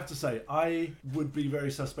 say, I have to say, I would be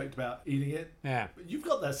very suspect about eating it. Yeah. But you've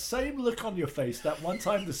got that same look on your face that one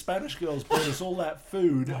time the Spanish girls brought us all that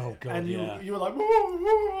food. Oh, God, and yeah. you were like,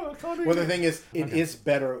 whoa, I can't eat Well, the it. thing is, it is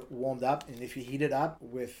better warmed up, and if you heat it up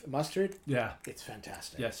with mustard, Yeah. it's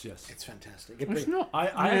fantastic. Yes. It's fantastic. It's not. I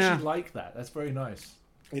Yeah. actually like that. That's very nice.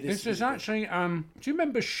 It This is really actually. Do you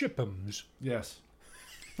remember Shippums? Yes.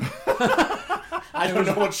 I don't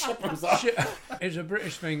know what shippers are. It's a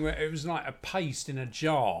British thing where it was like a paste in a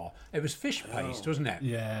jar. It was fish paste, wasn't it?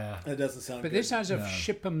 Yeah. It doesn't sound But good. this has a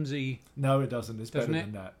Shippumsy. No, it doesn't. It's Doesn't better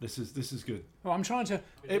it? than that. This is good. Well, I'm trying to.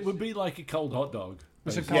 It would be like a cold hot dog.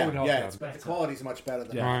 It's a basically. cold hot yeah, dog. it's the quality's much better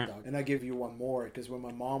than Yeah. a Right. hot dog. And I give you one more because when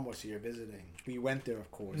my mom was here visiting, we went there, of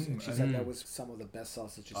course, and she said that was some of the best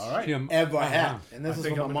sausages All right. Yeah, ever uh-huh. had. And this I is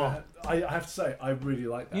think from my I'm mom. gonna, I have to say, I really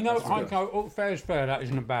like that. You know, That's good. Heiko, oh, fair is fair. That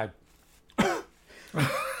isn't bad.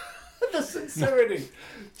 The sincerity.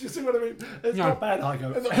 Do you see what I mean? It's No. not bad,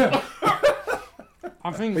 Heiko.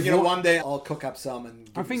 I think. But you know, one day I'll cook up some and.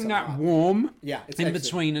 Give I you think some that out. warm Yeah, it's in excellent.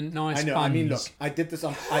 between and nice I know. buns. I mean, look, I did this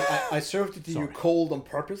on. I served it to you cold on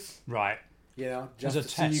purpose. Right. You know, As just a to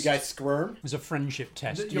see you test. guys squirm. It was a friendship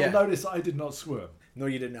test. You'll Yeah. notice I did not squirm. No,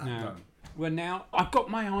 you did not. No. Well, now I've got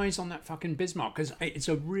my eyes on that fucking Bismarck because it's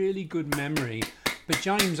a really good memory. But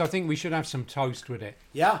James, I think we should have some toast with it.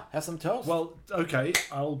 Yeah, have some toast. Well, okay,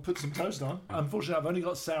 I'll put some toast on. Unfortunately, I've only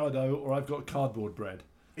got sourdough or I've got cardboard bread.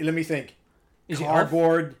 Let me think. Is it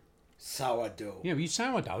Cardboard, sourdough. Yeah, you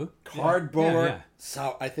sourdough. Cardboard, Yeah.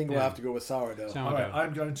 sour. I think we'll Yeah. have to go with sourdough. All Sourdough. right,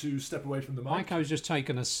 I'm going to step away from the mic. Heiko's just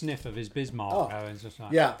taken a sniff of his Bismarck. Oh. It's just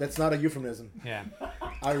like, Yeah, that's not a euphemism. yeah.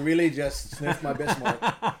 I really just sniffed my Bismarck.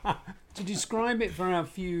 To describe it for our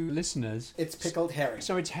few listeners, It's pickled herring.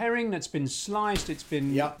 so it's herring that's been sliced. It's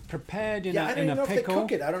been Yep. prepared in Yeah, I a, don't in even a know if they pickle.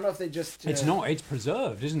 cook it. I don't know if they just. It's not. It's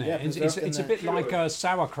preserved, isn't it? Yeah, it's preserved it's a in bit the- like a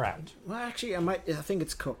sauerkraut. Well, actually, I think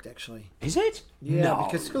it's cooked. Actually. Is it? Yeah, No.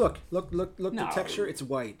 because look, No. the texture. It's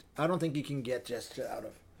white. I don't think you can get just out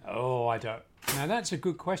of. Oh, I don't. Now that's a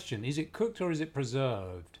good question. Is it cooked or is it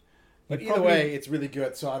preserved? But You either probably- way, it's really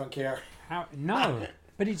good. So I don't care. No,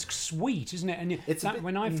 but it's sweet, isn't it? And It's a that, bit-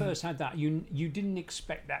 when I first had that, you didn't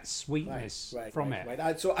expect that sweetness from it. Right.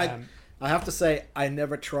 I have to say, I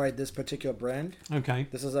never tried this particular brand. Okay.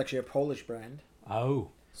 This is actually a Polish brand. Oh,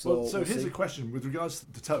 So, Well, so we'll here's see. a question with regards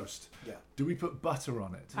to the toast. Yeah. Do we put butter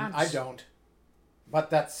on it? I don't. But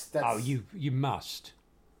that's. oh, you must.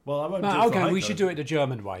 Well, I won't. do it No, for okay, we Heiko. should do it the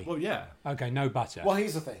German way. Well, yeah. Okay, no butter. Well,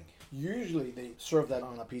 here's the thing. Usually they serve that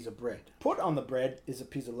on a piece of bread. Put on the bread is a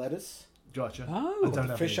piece of lettuce, Gotcha. Oh. I don't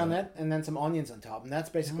have fish any on of it, and then some onions on top, and that's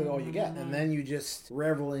basically all you get. And then you just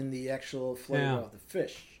revel in the actual flavor Yeah. of the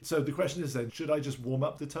fish. So the question is then, should I just warm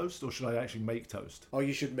up the toast or should I actually make toast? Oh,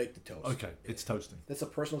 you should make the toast. Okay, it's toasting. That's a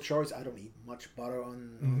personal choice. I don't eat much butter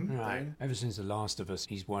on Right. thing. Ever since The Last of Us,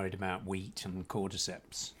 he's worried about wheat and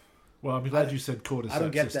cordyceps. Well, I'm glad you said I don't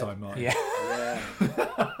cordyceps get this that. time, Mark. Yeah. Yeah.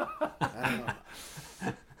 I don't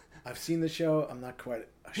know. I've seen the show. I'm not quite.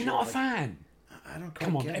 You're not a fan. I don't quite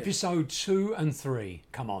Come on, get it. episode 2 and 3.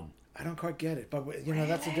 Come on. I don't quite get it, but you know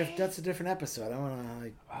that's a different episode. I want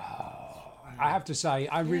to. I have to say,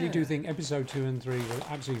 I really do think episode 2 and 3 were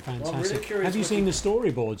absolutely I'm really fantastic. curious Have you what seen the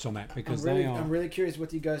storyboards on that? Because they are. I'm really curious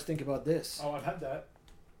what you guys think about this. Oh, I've had that.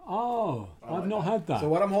 Oh, I've not had that. So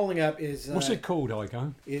what I'm holding up is What's it called,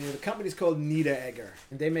 Heiko? the company's called Niederegger,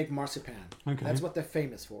 and they make marzipan. Okay. That's what they're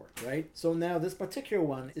famous for, right? So now this particular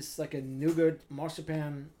one is like a nougat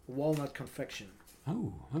marzipan walnut confection.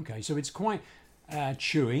 Oh, okay. So it's quite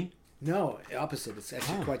chewy. No, opposite. It's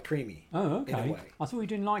actually quite creamy. Oh, In a okay. way. I thought you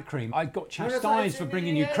didn't like cream. I got it's not- chastised for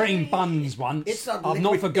bringing you cream buns once. It's not. I've liquid,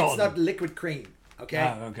 not forgotten. It's not liquid cream.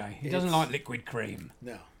 Okay. Oh, okay. He doesn't It's- like liquid cream.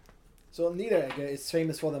 No. So Niederegger is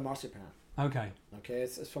famous for the marzipan. Okay. Okay,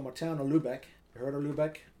 it's from a town of Lübeck. You heard of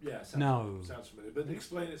Lübeck? Yeah. Sounds, No. Sounds familiar. But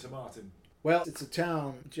explain it to Martin. Well, it's a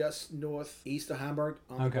town just northeast of Hamburg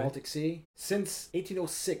on the Baltic Sea. Since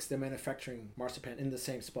 1806, they're manufacturing marzipan in the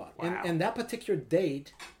same spot. Wow. And that particular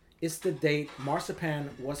date is the date marzipan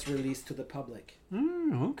was released to the public.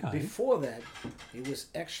 Okay. Before that, it was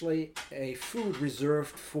actually a food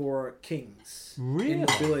reserved for kings Really? and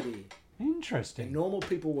nobility. Interesting. And normal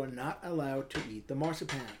people were not allowed to eat the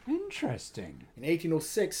marzipan. Interesting. In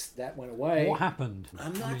 1806, that went away. What happened?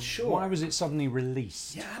 I'm not sure. Why was it suddenly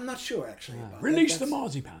released? Yeah, I'm not sure actually. About Release that. the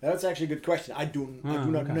marzipan. That's actually a good question. I do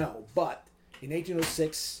not okay. know. But in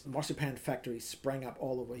 1806, marzipan factories sprang up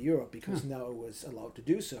all over Europe because now it was allowed to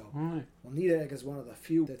do so. Right. Well, Niederegg is one of the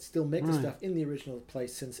few that still make the stuff in the original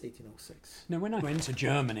place since 1806. Now, when I went to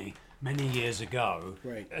Germany many years ago,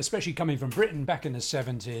 Right. especially coming from Britain back in the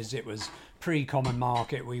 70s, it was pre-common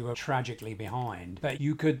market. We were tragically behind. But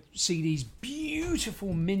you could see these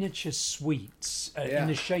beautiful miniature sweets in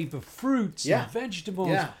the shape of fruits and vegetables.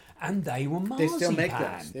 Yeah. And they were marzipan. They still make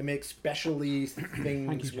those. They make specially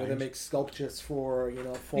things where they James. make sculptures for,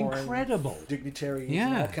 foreign Incredible. dignitaries and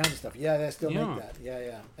Yeah. all kinds of stuff. Yeah, they still Yeah. make that.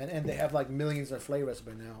 Yeah. And they have like millions of flavors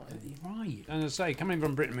by now. And Right. And as I say, coming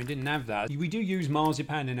from Britain, we didn't have that. We do use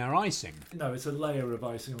marzipan in our icing. No, it's a layer of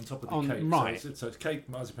icing on top of the cake. right. So it's cake,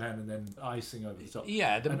 marzipan, and then icing over the top.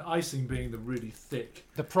 Yeah, and icing being the really thick.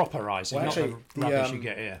 The proper icing, Well, not actually, the rubbish you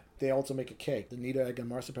get here. they also make a cake, the Niederegg and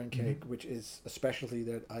marzipan cake, which is a specialty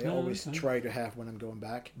that I always try to have when I'm going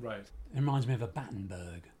back. Right. It reminds me of a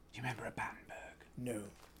Battenberg. Do you remember a Battenberg? No.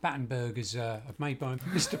 Battenberg is made by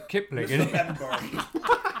Mr. Kipling.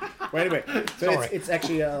 Well, anyway, so it's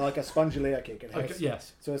actually like a spongy layer cake. It has, Okay,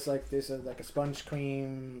 yes. So it's like there's like a sponge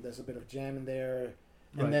cream. There's a bit of jam in there,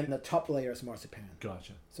 and Right. then the top layer is marzipan.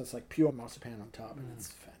 Gotcha. So it's like pure marzipan on top, and it's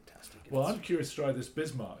fantastic. Well, I'm curious to try this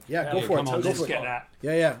Bismarck. Yeah, go for it. Come on, Go let's for it. get that.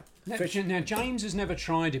 Yeah. Now, James has never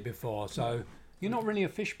tried it before, so you're not really a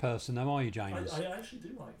fish person, though, are you, James? I actually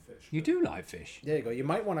do like fish. You do like fish. There you go. You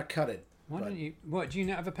might want to cut it. Why but- don't you? What, do you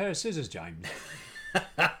not have a pair of scissors, James?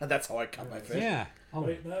 That's how I cut my fish. Yeah. Oh.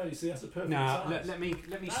 Wait, no, you see, that's a perfect Now, size. let me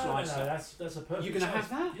No, slice no, that. that's a perfect You're gonna size. have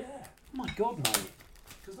that? Yeah. Oh my God, mate.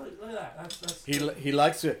 Because look at that. That's He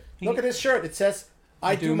likes it. Look at his shirt. It says,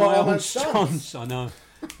 "I do my my own own stunts." stunts. I know.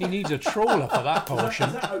 He needs a trawler for that Is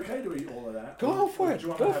portion. that okay to eat all of that? Go Or for it. Do you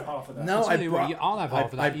want Go to for have half of that? No, I'll I tell you what, brought- I'll have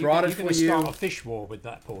half of that. I brought it you're for going to start you. a fish war with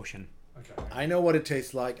that portion. Okay. I know what it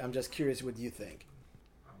tastes like. I'm just curious what you think.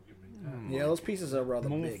 I'll give me that. Yeah, those pieces are rather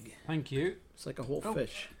More- big. Thank you. It's like a whole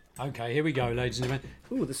fish. Okay, here we go, ladies and gentlemen.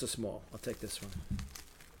 Ooh, this is small. I'll take this one.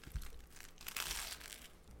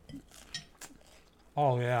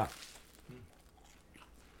 Oh, yeah.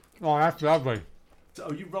 Oh, that's lovely.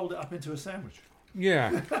 So, you rolled it up into a sandwich?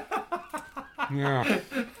 Yeah. Yeah.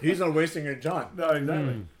 He's not wasting your time. No,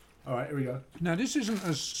 exactly. All right, here we go. Now, this isn't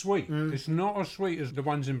as sweet. Mm. It's not as sweet as the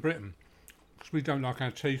ones in Britain. Because we don't like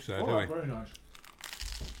our teeth there, do Oh, we? very nice.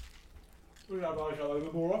 We'll have Heiko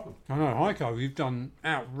over more often. I know, Heiko, you've done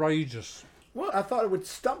outrageous. Well, I thought it would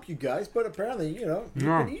stump you guys, but apparently, you've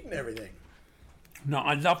No. been eating everything. No,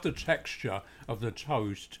 I love the texture of the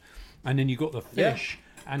toast. And then you got the fish.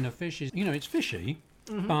 And the fish is, it's fishy,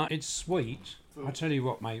 but it's sweet. I tell you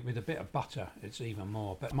what, mate, with a bit of butter, it's even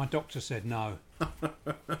more. But my doctor said no.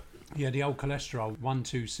 Yeah, the old cholesterol,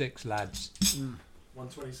 126, lads.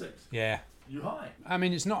 126. Yeah. You high? I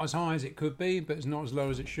mean, it's not as high as it could be, but it's not as low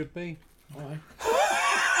as it should be. All right.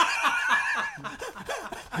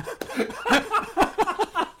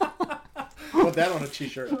 Put that on a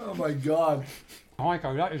t-shirt. Oh my God.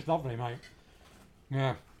 Heiko, that is lovely, mate.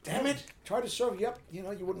 Yeah. Damn it! Try to serve you up. You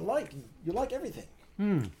wouldn't like. You like everything.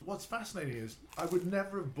 What's fascinating is I would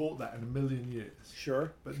never have bought that in a million years.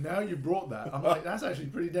 Sure. But now you brought that, I'm like, that's actually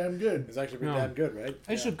pretty damn good. It's actually been No. damn good, right?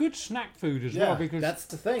 It's Yeah. a good snack food as Yeah, well because That's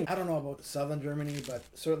the thing. I don't know about southern Germany, but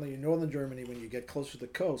certainly in northern Germany, when you get close to the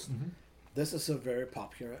coast, this is a very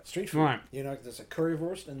popular street food. Right. There's a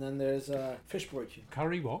currywurst, and then there's a Fischbrötchen.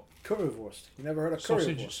 curry what? Currywurst. You never heard of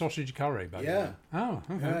Sausage currywurst? curry, baby. Yeah. Oh,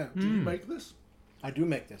 okay. Yeah. Do you make this? I do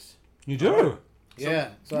make this. You do? Yeah.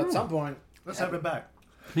 So at some point, Let's have it back.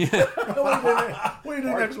 Yeah. What are you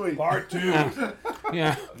doing next week? part 2.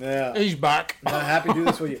 Yeah. Yeah. He's back. I'm happy to do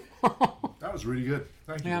this for you. That was really good.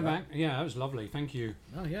 Thank you. Yeah, for that. back. Yeah, that was lovely. Thank you.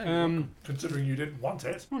 Oh yeah. Considering you didn't want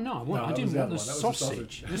it. Well, no, No, I that didn't was the want other the one. That was the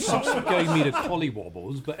sausage. sausage. The sausage gave me the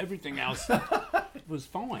collywobbles, but everything else was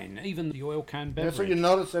fine. Even the oil can Yeah, beverage. so you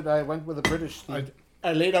noticed that I went with a British theme.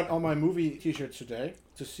 I laid out all my movie T-shirts today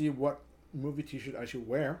to see what movie T-shirt I should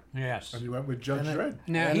wear. Yes. And you went with Judge And I- Dredd.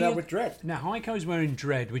 Now, I ended he- up with Dredd. Now, Heiko's wearing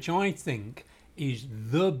Dread, which I think is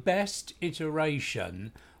the best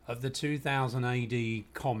iteration of the 2000 AD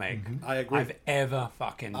comic I agree. I've ever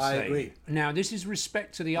fucking seen. I agree. Now, this is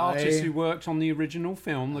respect to the artist who worked on the original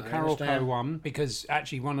film, the Carol Poe one, because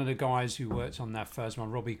actually one of the guys who worked on that first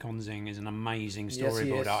one, Robbie Konzing, is an amazing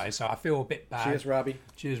storyboard artist. So I feel a bit bad. Cheers, Robbie.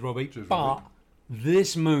 Cheers, Robbie. But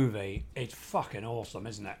this movie, it's fucking awesome,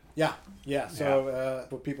 isn't it? Yeah. So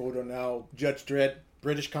for people who don't know, Judge Dredd,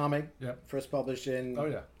 British comic, first published in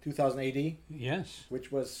 2000 AD. Yes.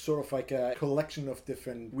 Which was sort of like a collection of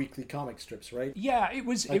different weekly comic strips, right? Yeah, it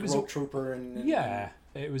was. Like it was Rogue Trooper and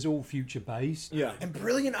it was all future based. Yeah, and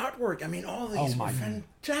brilliant artwork. I mean, all these were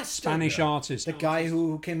fantastic. Spanish artist. The guy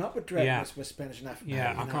who came up with Dredd was Spanish enough.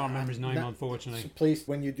 Yeah, I can't remember his name, unfortunately. So please,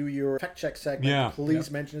 when you do your fact check segment, please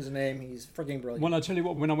mention his name. He's freaking brilliant. Well, I'll tell you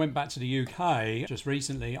what, when I went back to the UK just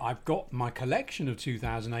recently, I've got my collection of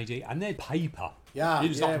 2000 AD, and they're paper. Yeah, it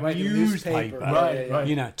was like right, newspaper. Right.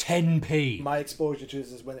 You know, 10p. My exposure to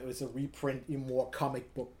this is when it was a reprint in more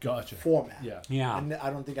comic book format. Yeah. And I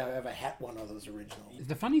don't think I've ever had one of those originals.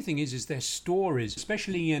 The funny thing is their stories,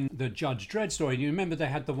 especially in the Judge Dredd story. You remember they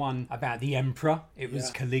had the one about the Emperor. It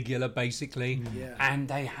was Caligula, basically. Yeah. And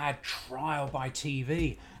they had Trial by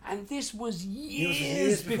TV. And this was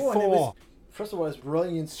years before. Before. First of all, it's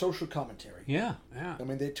brilliant social commentary. Yeah. I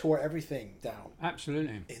mean, they tore everything down.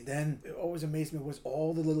 Absolutely. And then it always amazed me was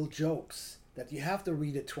all the little jokes that you have to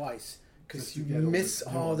read it twice because you miss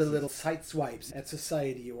all the little side swipes at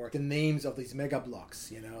society or the names of these mega blocks.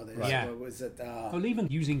 You know, what was it? Well, even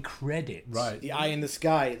using credits. Right. The eye in the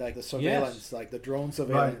sky, like the surveillance, like the drone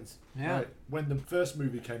surveillance. Yeah. Right. When the first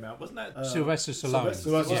movie came out, wasn't that Sylvester Stallone?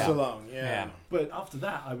 Sylvester Stallone, yeah. But after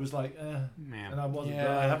that, I was like, and I wasn't. Yeah,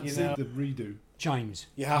 but I haven't seen the redo. James,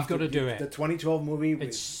 you've got to do it. The 2012 movie.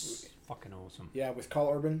 It's fucking awesome. Yeah, with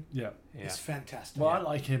Carl Urban. Yeah. It's fantastic. Well, I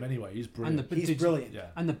like him anyway. He's brilliant. He's brilliant. Yeah.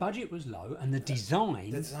 And the budget was low, and the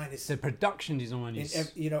design is the production design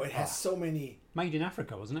is. You know, it has so many. Made in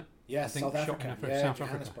Africa, wasn't it? Yeah, South Africa. South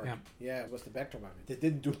Johannesburg. Africa. Yeah, it was the backdrop of it. They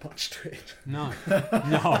didn't do much to it. No.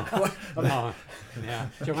 Yeah,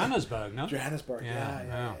 Johannesburg. No. Johannesburg.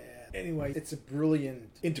 Yeah. Anyway, it's a brilliant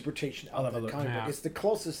interpretation of the comic book. It's the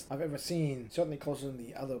closest I've ever seen, certainly closer than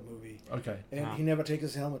the other movie. Okay. And he never takes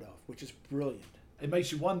his helmet off, which is brilliant. It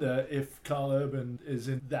makes you wonder if Carl Urban is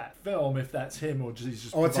in that film, if that's him, or he's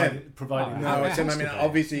just providing. No, it's him. I mean,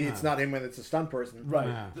 obviously, it's not him when it's a stunt person,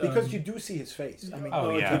 right? Because you do see his face. I mean,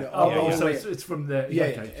 so it's from there.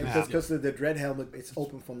 Because the dread helmet, it's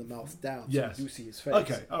open from the mouth down. So you do see his face.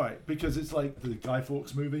 Okay, all right, because it's like the Guy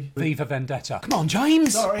Fawkes movie, V for Vendetta. Come on,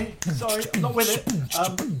 James. Sorry, I'm not with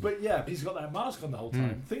it. But yeah, he's got that mask on the whole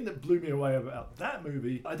time. The thing that blew me away about that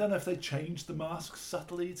movie, I don't know if they changed the mask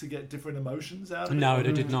subtly to get different emotions out. No,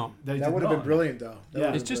 they did not. That would have been brilliant, though.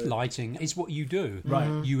 It's just lighting. It's what you do.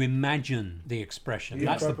 Right. you imagine the expression.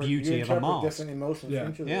 That's the beauty of a mask. Different emotions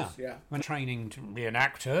into this. Yeah. When training to be an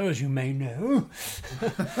actor, as you may know,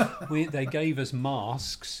 they gave us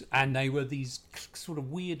masks, and they were these sort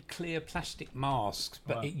of weird clear plastic masks,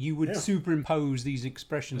 but you would superimpose these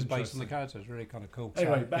expressions based on the characters. Really kind of cool.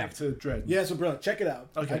 Anyway, back to Dredd. Yeah, so brilliant. Check it out.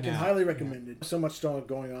 Okay. I can highly recommend it. So much stuff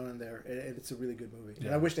going on in there. It's a really good movie.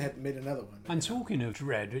 And I wish they had made another one. And talking of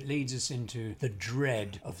dread, it leads us into the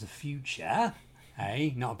dread of the future.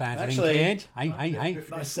 Hey, not a bad thing, kid. Hey.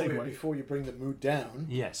 Before you bring the mood down.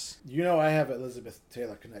 Yes. You know I have an Elizabeth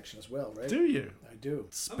Taylor connection as well, right? Do you? I do.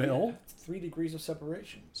 Spill? 3 degrees of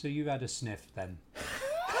separation. So you had a sniff then?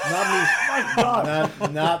 Not me. My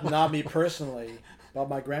God. Not me personally, but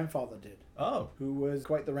my grandfather did. Oh. Who was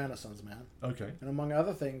quite the Renaissance man. Okay. And among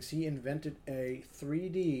other things, he invented a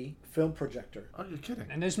 3D film projector. Oh, you're kidding.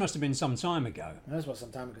 And this must have been some time ago. This was some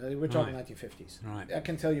time ago. We're talking 1950s. Right. I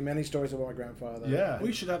can tell you many stories about my grandfather. Yeah.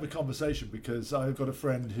 We should have a conversation because I've got a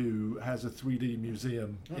friend who has a 3D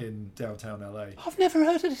museum in downtown LA. I've never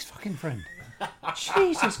heard of this fucking friend.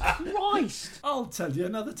 Jesus Christ. I'll tell you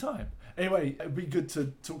another time. Anyway, it'd be good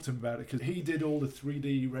to talk to him about it because he did all the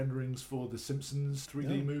 3D renderings for the Simpsons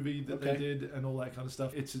 3D movie that they did and all that kind of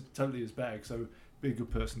stuff. It's totally his bag, so be a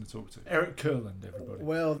good person to talk to. Eric Kurland, everybody.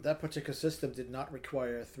 Well, that particular system did not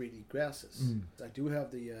require 3D glasses. I do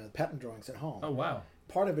have the patent drawings at home. Oh, wow.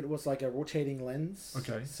 Part of it was like a rotating lens.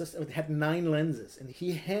 Okay. System. It had 9 lenses, and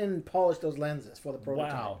he hand polished those lenses for the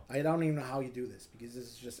prototype. Wow. I don't even know how you do this because this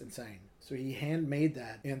is just insane. So he handmade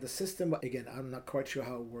that, and the system, again, I'm not quite sure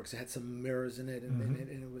how it works. It had some mirrors in it, and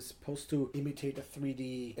it was supposed to imitate a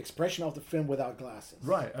 3D expression of the film without glasses.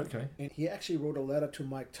 Right, okay. And he actually wrote a letter to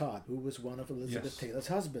Mike Todd, who was one of Elizabeth Taylor's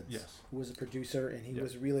husbands, who was a producer, and he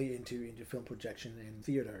was really into film projection and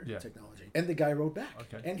theater technology. And the guy wrote back.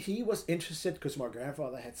 Okay. And he was interested because my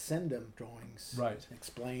grandfather had sent him drawings,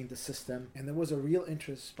 explained the system, and there was a real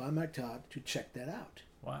interest by Mike Todd to check that out.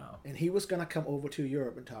 Wow. And he was going to come over to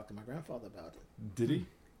Europe and talk to my grandfather about it. Did he?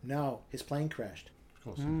 No, his plane crashed. Of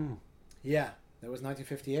course. Yeah, that was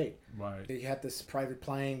 1958. Right. He had this private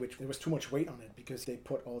plane, which there was too much weight on it because they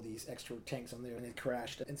put all these extra tanks on there and it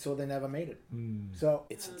crashed. And so they never made it. So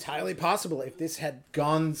it's entirely possible if this had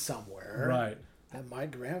gone somewhere, Right. that my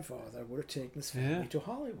grandfather would have taken his family to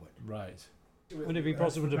Hollywood. Right. Would it be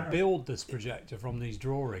possible to build this projector from these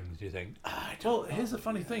drawings, do you think? Well, here's the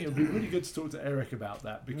funny thing. It would be really good to talk to Eric about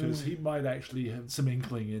that because he might actually have some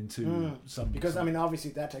inkling into some... Because, I mean,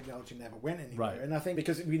 obviously that technology never went anywhere. Right. And I think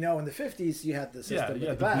because we know in the 50s you had the system with the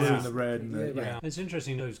the blue glass. and the red. And Yeah. It's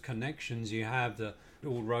interesting, those connections you have, the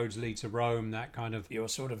all roads lead to Rome, that kind of, you're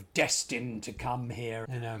sort of destined to come here.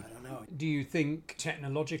 You know. I don't know. Do you think,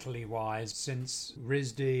 technologically wise, since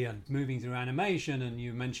RISD and moving through animation, and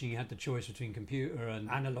you mentioned you had the choice between computer and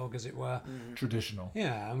analog, as it were? Traditional.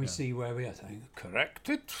 Yeah, and we see where we are saying,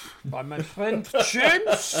 corrected by my friend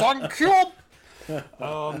James, thank you.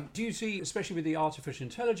 Do you see, especially with the artificial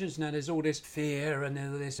intelligence now, there's all this fear and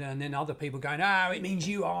all this, and then other people going, it means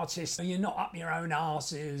you artists, you're not up your own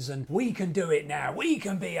arses, and we can do it now, we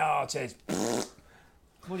can be artists.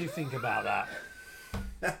 What do you think about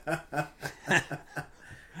that?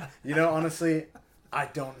 You know, honestly, I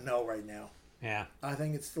don't know right now. Yeah. I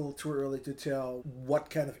think it's still too early to tell what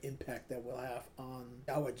kind of impact that will have on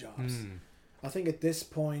our jobs. I think at this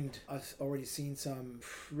point, I've already seen some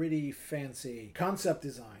pretty fancy concept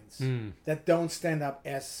designs that don't stand up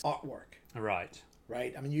as artwork. Right.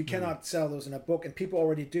 Right? I mean, you cannot sell those in a book, and people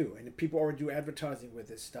already do. And people already do advertising with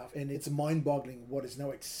this stuff. And it's mind-boggling what is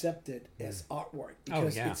now accepted as artwork.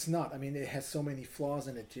 Because it's not. I mean, it has so many flaws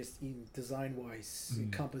in it, just even design-wise,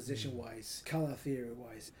 composition-wise, color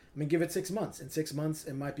theory-wise. I mean, give it 6 months. In 6 months,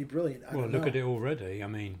 it might be brilliant. I don't know. Look at it already. I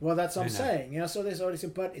mean... Well, that's what I'm saying. You know, so there's already some...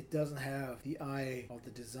 But it doesn't have the eye of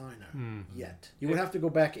the designer yet. You would have to go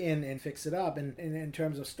back in and fix it up. And in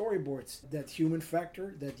terms of storyboards, that human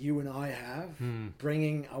factor that you and I have...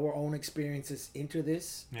 bringing our own experiences into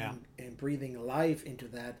this and breathing life into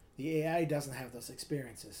that, the AI doesn't have those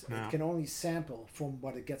experiences. It can only sample from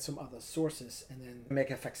what it gets from other sources and then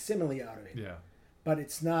make a facsimile out of it. Yeah. But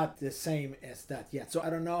it's not the same as that yet. So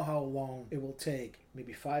I don't know how long it will take,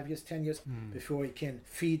 maybe 5 years, 10 years, before you can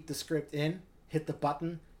feed the script in, hit the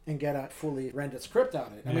button, and get a fully rendered script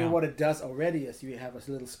out of it. I mean, what it does already is you have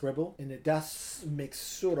a little scribble, and it does make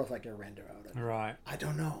sort of like a render out of it. Right. I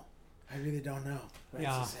don't know. I really don't know.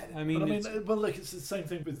 Well, look, it's the same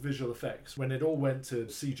thing with visual effects. When it all went to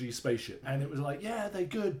CG spaceship, and it was like, yeah, they're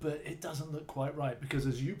good, but it doesn't look quite right because,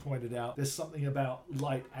 as you pointed out, there's something about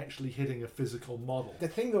light actually hitting a physical model. The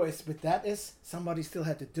thing, though, is with that is somebody still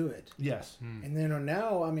had to do it. Yes. And then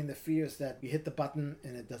now, I mean, the fear is that you hit the button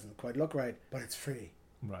and it doesn't quite look right, but it's free.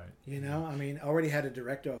 Right. You know, I mean, I already had a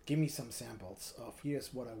director give me some samples of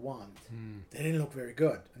here's what I want. They didn't look very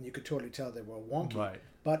good, and you could totally tell they were wonky. Right.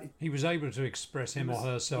 But he was able to express him or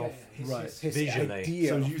herself his visually. Idea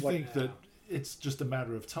so you think that it's just a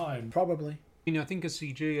matter of time? I Probably. think of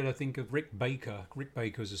CG and I think of Rick Baker. Rick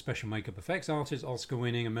Baker is a special makeup effects artist,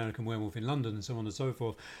 Oscar-winning American Werewolf in London and so on and so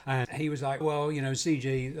forth. And he was like, well,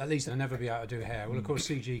 CG, at least I'll never be able to do hair. Well, of course,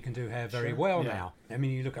 CG can do hair very well now. I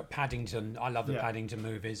mean, you look at Paddington. I love the Paddington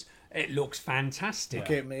movies. It looks fantastic.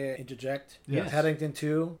 Okay, may I interject? Yes. Paddington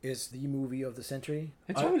 2 is the movie of the century.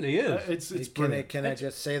 It totally is. It's brilliant. Can I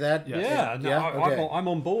just say that? Yeah, Okay. I'm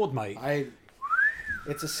on board, mate.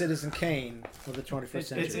 It's a Citizen Kane for the 21st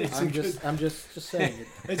century. It's I'm just saying it.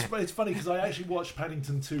 It's funny because I actually watched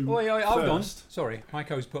Paddington 2 hold on. first. Sorry,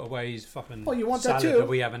 Heiko's put away his fucking Oh, you want that salad too? that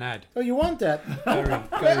we haven't had. Oh, you want that?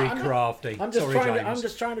 Very crafty. I'm just Sorry, James. I'm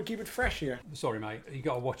just trying to keep it fresh here. Sorry, mate. You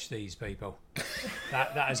got to watch these people.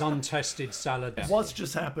 that is untested salad. What's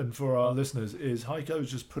just happened for our listeners is Heiko's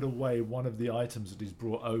just put away one of the items that he's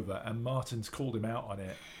brought over, and Martin's called him out on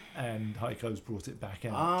it, and Heiko's brought it back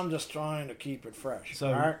out. I'm just trying to keep it fresh. So,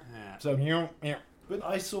 all right? But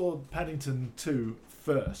I saw Paddington 2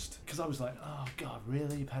 first because I was like, oh God,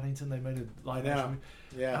 really? Paddington? They made a live action?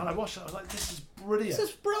 Yeah. And I watched it. I was like, this is brilliant. This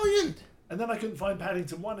is brilliant. And then I couldn't find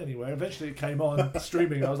Paddington 1 anywhere. Eventually it came on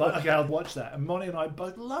streaming. I was like, okay, I'll watch that. And Monty and I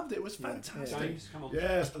both loved it. It was fantastic. James, come on.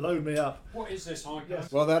 Yes, load me up. What is this, Heiko? Yes.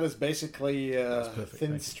 Well, that is basically perfect,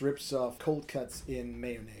 thin thank you. strips of cold cuts in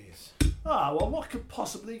mayonnaise. Ah, well, what could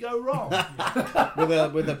possibly go wrong?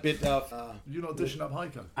 with a bit of... You're not dishing up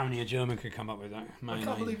Heiko. Only a German could come up with that. I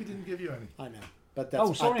can't believe he didn't give you any. I know. But that's,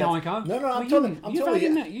 Oh, sorry, Heiko. No, Well, I'm you've totally...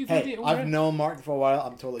 had it, you've had it I've already. known Martin for a while.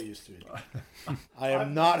 I'm totally used to it. I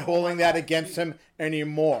am not holding that against him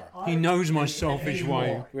anymore. He knows my selfish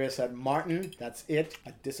way. We said, Martin, that's it.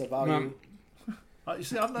 I disavow you. You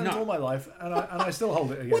see, I've known it all my life, and I still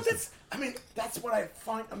hold it against him. That's what I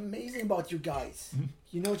find amazing about you guys. Mm-hmm.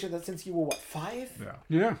 You know each other since you were, what, 5?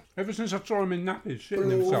 Yeah. Ever since I saw him in nappies, shitting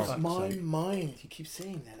Blows himself. my mind. You keep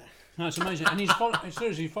saying that. No, it's amazing. And he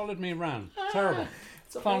followed me around. Terrible.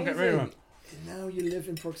 It's amazing. Can't get rid of him. And now you live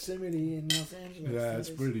in proximity in Los Angeles. Yeah,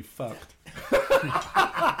 it's really fucked.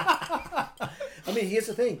 I mean, here's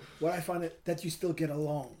the thing. What I find is that you still get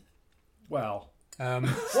along. Well... no,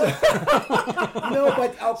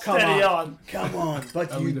 but come on,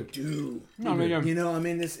 but you do. No, you know, I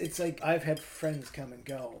mean, it's like I've had friends come and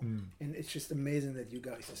go, and it's just amazing that you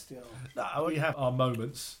guys are still. No, we have our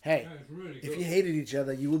moments. Hey, really if you hated each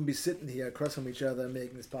other, you wouldn't be sitting here across from each other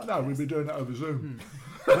making this podcast. No, we'd be doing it over Zoom.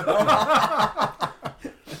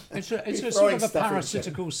 It's a sort of a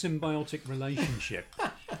parasitical symbiotic relationship.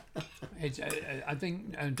 I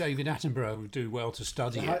think David Attenborough would do well to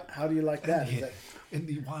study it. How do you like that? In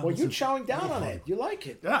the wilds. Well, you're chowing down on it. You like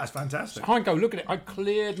it. Yeah, it's fantastic. I go look at it. I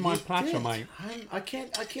cleared my platter, mate. I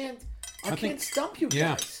can't stump you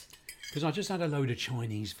guys. Because I just had a load of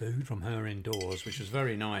Chinese food from her indoors, which was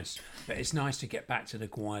very nice. But it's nice to get back to the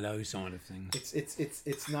guilo side of things.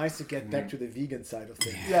 It's nice to get back to the vegan side of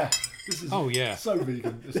things. Yeah. This is so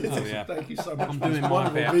vegan. Thank you so much. I'm for doing this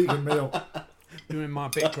wonderful vegan meal. Doing my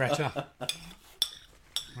bit, Greta.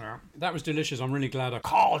 Yeah, that was delicious. I'm really glad I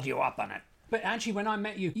called you up on it. But actually, when I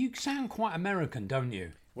met you, you sound quite American, don't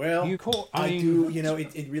you? Well, I do. You know,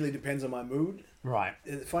 it really depends on my mood. Right.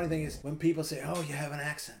 The funny thing is, when people say, "Oh, you have an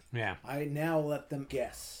accent," I now let them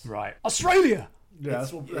guess. Right. Australia. Yeah,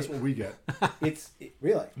 that's what we get.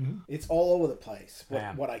 Really, it's all over the place.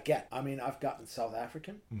 What I get. I mean, I've gotten South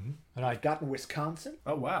African. Mm-hmm. I've gotten Wisconsin.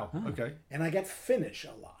 Oh wow. Okay. And I get Finnish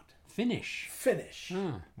a lot. Finnish.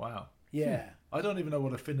 Wow. Yeah. I don't even know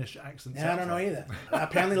what a Finnish accent sounds I don't know either.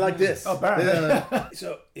 Apparently like this. Oh, apparently.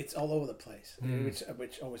 So it's all over the place,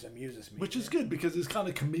 which always amuses me. Which is good because it's kind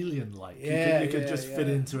of chameleon-like. Yeah, you could just fit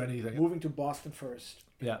into anything. Moving to Boston first.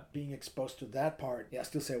 Yeah. Being exposed to that part. Yeah, I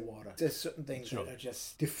still say water. There's certain things that are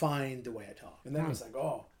just define the way I talk. And then it's like,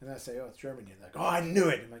 and then I say, it's Germany. And they're like, I knew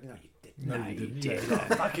it. I'm like, no, you didn't. No, you didn't. You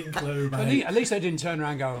got a fucking clue, mate. At least they didn't turn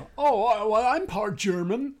around and go, well, I'm part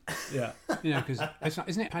German. Yeah. You know, because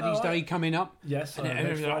isn't it Paddy's Day coming up? Yes. And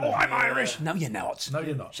everyone's like, I'm Irish. No, you're not. No,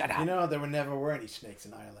 you're not. Shut up. You know, there never were any snakes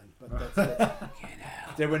in Ireland. But that's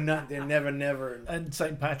there were not. There never. And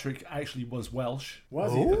St. Patrick actually was Welsh.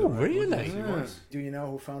 Was he? Oh, really? He was. Do you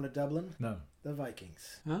know who founded Dublin? No. The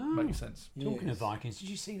Vikings. Oh, makes sense. Talking of Vikings, did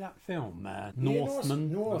you see that film,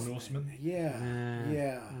 Northman? Northman.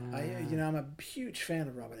 Yeah. I'm a huge fan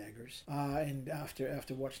of Robert Eggers. And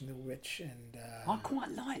after watching The Witch and I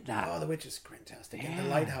quite like that. Oh, The Witch is fantastic. And The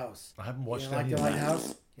Lighthouse. I haven't watched any. You like The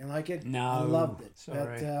Lighthouse? You like it? No. I loved it.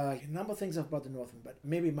 Sorry. But a number of things about the Northman, but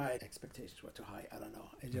maybe my expectations were too high. I don't know.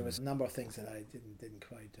 There was a number of things that I didn't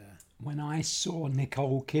quite. When I saw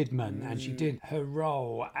Nicole Kidman and she did her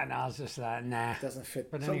role, and I was just like, nah. It doesn't fit.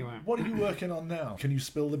 But so anyway. What are you working on now? Can you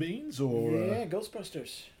spill the beans or? Yeah,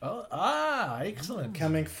 Ghostbusters. Excellent.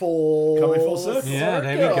 Coming full circle. Yeah,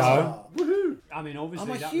 there we go. Woohoo! I mean,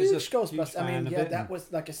 obviously, I'm a huge Ghostbusters. I mean, that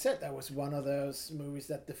was, like I said, that was one of those movies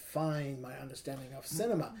that defined my understanding of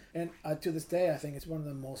cinema. And to this day, I think it's one of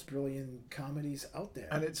the most brilliant comedies out there.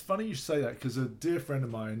 And it's funny you say that because a dear friend of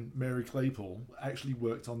mine, Mary Claypool, actually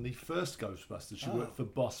worked on the first Ghostbusters. She worked for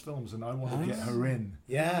Boss Films, and I want to get her in.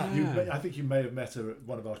 Yeah. I think you may have met her at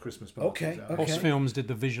one of our Christmas parties. Okay. Boss Films did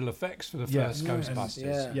the visual effects for the first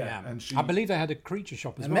Ghostbusters. And I believe they had a creature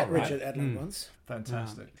shop as I well. met Richard Edlund once.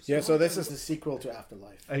 Fantastic. Yeah, so this is the sequel to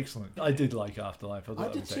Afterlife. Excellent. I did like Afterlife. I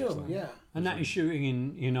did too, excellent. yeah. And that is shooting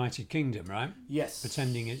in United Kingdom, right? Yes.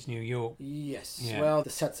 Pretending it's New York. Yes. Yeah. Well, the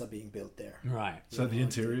sets are being built there. Right. So the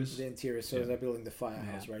interiors? The interiors. So they're building the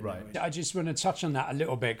firehouse right now. I just want to touch on that a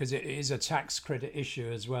little bit because it is a tax credit issue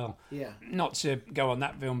as well. Yeah. Not to go on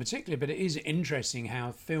that film particularly, but it is interesting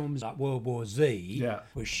how films like World War Z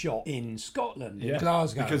were shot in Scotland, in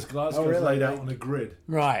Glasgow. Because Glasgow's laid out on a grid.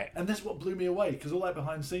 Right. And that's what blew me away because all that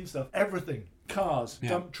behind the scenes stuff, everything. Cars,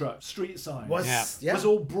 dump trucks, street signs was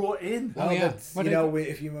all brought in.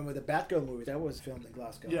 If you remember the Batgirl movie, that was filmed in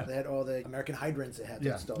Glasgow. Yeah. They had all the American hydrants they had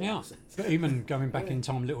to install. Yeah. But even going back in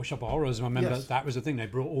time, Little Shop of Horrors, I remember that was the thing. They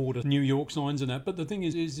brought all the New York signs and that. But the thing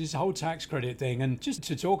is this whole tax credit thing. And just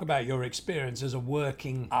to talk about your experience as a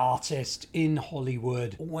working artist in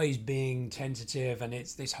Hollywood, always being tentative, and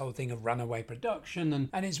it's this whole thing of runaway production.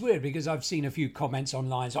 And it's weird because I've seen a few comments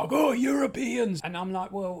online, it's like, oh, Europeans. And I'm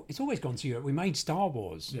like, well, it's always gone to Europe. We made Star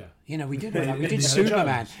Wars. Yeah. You know, we did all that. We did Indiana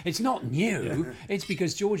Superman. Jones. It's not new. It's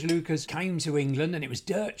because George Lucas came to England and it was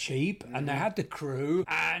dirt cheap and they had the crew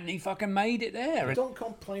and he fucking made it there. Don't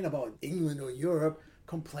complain about England or Europe.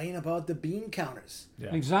 Complain about the bean counters.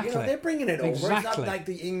 Yeah. Exactly. You know, they're bringing it over. It's Exactly. not like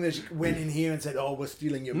the English went in here and said, "Oh, we're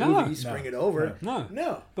stealing your No. movies, No. bring it over."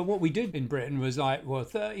 No. But what we did in Britain was like, well,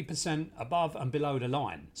 30% above and below the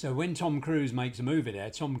line. So when Tom Cruise makes a movie there,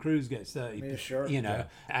 Tom Cruise gets 30%, Yeah, sure. you know,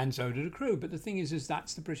 and so do the crew. But the thing is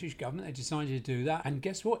that's the British government. They decided to do that. And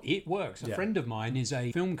guess what? It works. A friend of mine is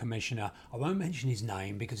a film commissioner. I won't mention his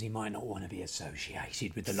name because he might not want to be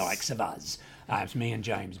associated with the likes of us. It's me and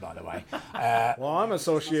James, by the way. Well, I'm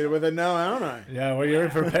associated with it now, aren't I? Yeah, well, you're in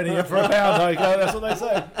for a penny and for a pound, Heiko. That's what they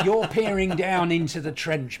say. You're peering down into the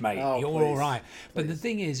trench, mate. Oh, You're please. all right. But the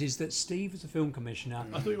thing is that Steve is a film commissioner.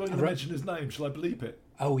 I thought you weren't going to mention his name. Shall I bleep it?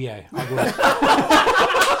 Oh, yeah, I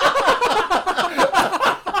will.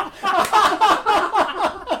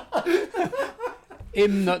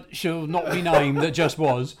 Him that shall not be named, that just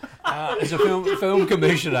was, as a film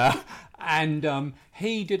commissioner. And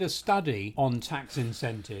he did a study on tax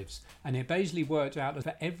incentives. And it basically worked out that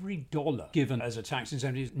for every dollar given as a tax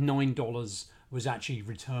incentive, $9 was actually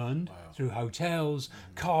returned through hotels,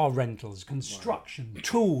 car rentals, construction,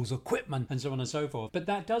 tools, equipment, and so on and so forth. But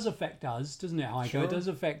that does affect us, doesn't it, Heiko? Sure. It does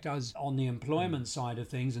affect us on the employment side of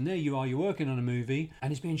things. And there you are, you're working on a movie,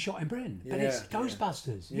 and it's being shot in Britain. But it's Yeah,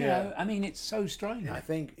 Ghostbusters. You Yeah. know, I mean, it's so strange. I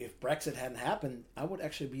think if Brexit hadn't happened, I would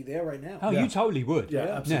actually be there right now. Oh, you totally would.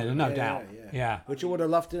 Yeah, absolutely. No doubt. Yeah. Which you would have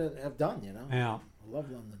loved to have done, you know? Yeah. I love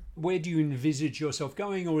London. Where do you envisage yourself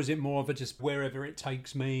going, or is it more of a just wherever it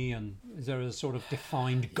takes me? And is there a sort of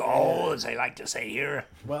defined goal, as they like to say here?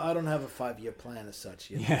 Well, I don't have a 5-year plan as such.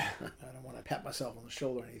 You know? Yeah. I don't want to pat myself on the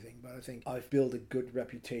shoulder or anything, but I think I've built a good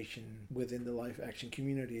reputation within the live action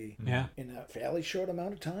community Yeah. in a fairly short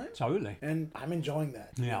amount of time. Totally. And I'm enjoying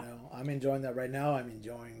that. Yeah. You know, I'm enjoying that right now. I'm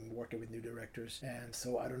enjoying working with new directors. And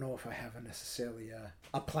so I don't know if I have necessarily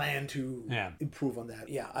a plan to improve on that.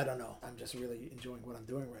 Yeah, I don't know. I'm just really enjoying what I'm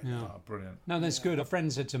doing right now. Oh, brilliant. No, that's good. A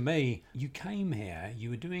friend said to me, you came here, you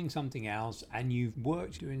were doing something else, and you've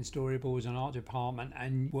worked doing storyboards and art department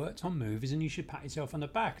and worked on movies, and you should pat yourself on the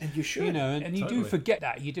back. And you should. You know, and you do Totally. forget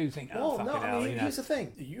that. You do think, oh, Well, fucking no, I hell, mean, you know. here's the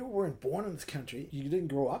thing. You weren't born in this country. You didn't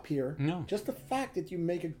grow up here. No. Just the fact that you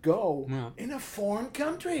make a go Yeah. in a foreign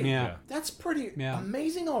country. Yeah. That's pretty Yeah.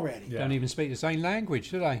 amazing already. Yeah. Don't even speak the same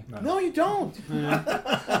language, do they? No, you don't.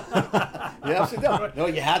 you absolutely don't. No,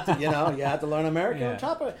 you had to, you had to learn American Yeah. on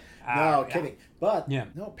top of it. No, Yeah. kidding. But, Yeah.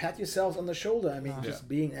 no, pat yourselves on the shoulder. I mean, just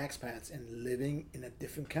being expats and living in a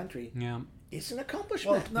different country Yeah. is an Well,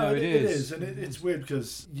 accomplishment. no, No, it it is. is. And it's weird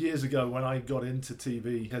because years ago when I got into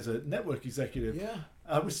TV as a network executive, Yeah.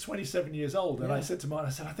 I was 27 years old, and Yeah. I said to Martin,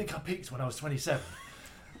 I said, I think I peaked when I was 27.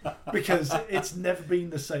 Because it's never been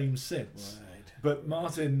the same since. Right. But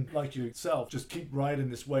Martin, like yourself, just keep riding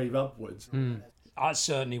this wave upwards. I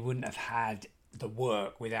certainly wouldn't have had the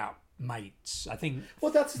work without mates. I think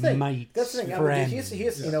Well, that's the thing. mates, That's the thing. I mean, friends.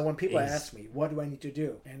 here's you know, when people is- ask me, what do I need to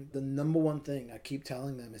do? And the number one thing I keep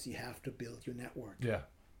telling them is you have to build your network. Yeah.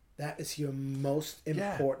 That is your most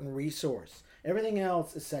important resource. Everything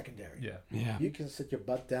else is secondary. Yeah. Yeah. You can sit your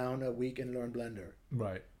butt down a week and learn Blender.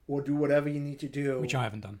 Right. Or do whatever you need to do. Which I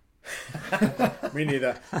haven't done. Me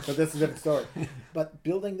neither. But that's a different story. But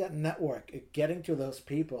building that network, getting to those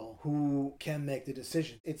people who can make the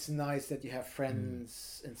decision. It's nice that you have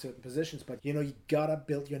friends in certain positions, but you gotta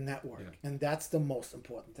build your network. And that's the most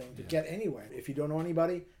important thing to get anywhere. If you don't know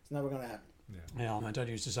anybody, it's never gonna happen. Yeah, my dad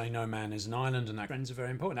used to say no man is an island, and that friends are very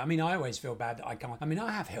important. I mean, I always feel bad that I can't. I mean,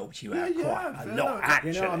 I have helped you out quite a lot,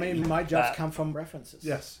 actually. My jobs come from references.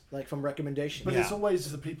 Yes. Like from recommendations. But it's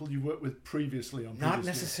always the people you worked with previously on Not previous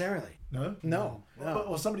necessarily. No? No.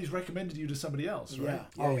 Or somebody's recommended you to somebody else, right?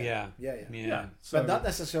 Yeah. Yeah. So, But not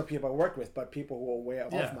necessarily people I work with, but people who are aware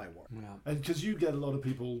Yeah. of my work. and because you get a lot of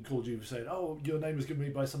people called you saying, "Oh, your name was given me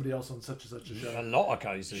by somebody else on such and such a show." A lot of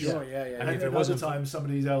cases. Sure, yeah. And if then it other wasn't- times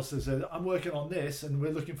somebody else has said, "I'm working on this, and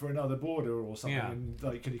we're looking for another border or something, Yeah. and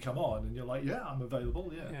like, can you come on?" And you're like, "Yeah, I'm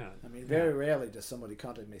available." Yeah. Yeah. I mean, very rarely does somebody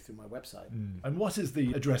contact me through my website. And what is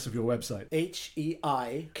the address of your website?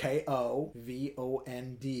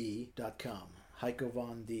 HEIKOVOND.com.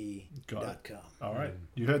 HeikoVonD.com. All right,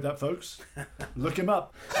 you heard that, folks. Look him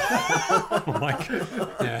up. Oh my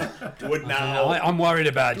God. Yeah. Do it now. I'm worried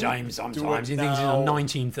about James sometimes. He thinks he's on now.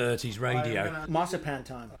 1930s radio. Marzipan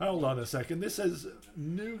time. Hold on a second. This says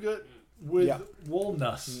nougat with Yeah.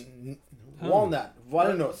 walnuts. Walnut.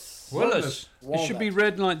 Walnuts. Willis. It should be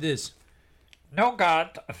read like this.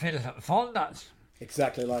 Nougat with walnuts.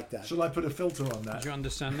 Exactly like that. Shall I put a filter on that? Did you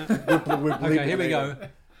understand that? We'll bleep Okay, it here we later. go.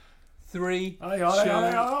 3, Hang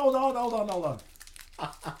on, hold on.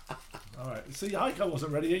 All right. See, Heiko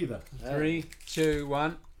wasn't ready either. 3, 2,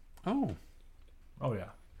 1. Oh, Oh yeah.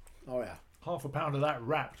 Oh yeah. Half a pound of that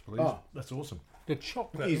wrapped, please. Oh. That's awesome. the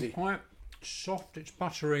chocolate Easy. is quite soft. It's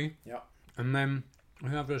buttery. Yeah. And then we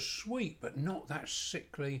have a sweet, but not that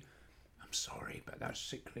sickly. I'm sorry, but that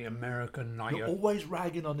sickly American. Like You're always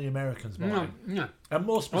ragging on the Americans, no, Martin. no, And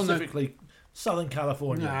more specifically, Southern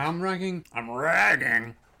California. no. I'm ragging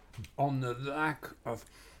on the lack of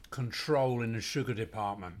control in the sugar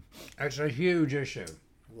department. It's a huge issue.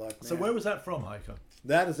 Look, So man, where was that from, Heiko?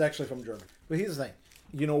 that is actually from Germany. But here's the thing.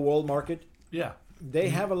 You know, World Market, Yeah. they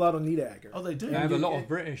have a lot of Niederegger. Oh, they do. They have a lot of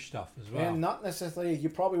British stuff as well. And not necessarily, you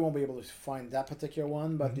probably won't be able to find that particular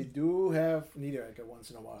one, but they do have Niederegger once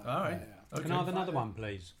in a while. All right. Yeah. Okay. Can I have another one,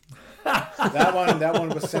 please? That one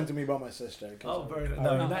was sent to me by my sister. 'Cause Oh, I- very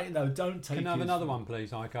nice. No, don't take Can I have his- another one,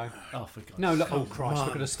 please, Heiko? Oh, for God's No, look, sake. oh Christ, on.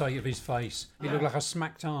 look at the state of his face. He looked like a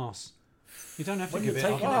smacked ass. You don't have to When give you're it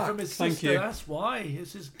taking up. it from his Thank sister, you. that's why.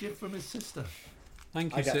 It's his gift from his sister.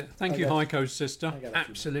 Thank I you, got it. thank I you, got Heiko's sister. I got it.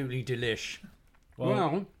 Absolutely delish. Well,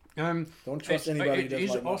 Well, Don't trust anybody who It doesn't is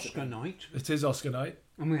like Oscar marzipan. night, it is Oscar night.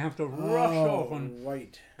 and we have to rush off Oh, and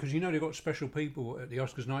right. because you know they've got special people at the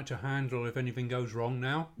Oscars night to handle if anything goes wrong.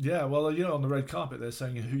 Now, Yeah, well, you know, on the red carpet, they're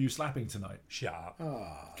saying, who you slapping tonight? shut up.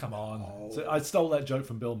 Oh, Come on. So I stole that joke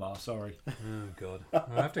from Bill Maher, sorry. Oh God,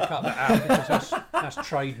 I have to cut that out because that's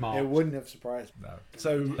trademark. it wouldn't have surprised me. No.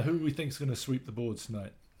 So who we think's going to sweep the boards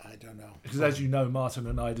tonight? I don't know. Because as you know, Martin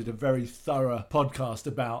and I did a very thorough podcast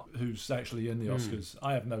about who's actually in the Oscars.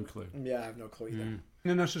 I have no clue. Yeah, I have no clue either.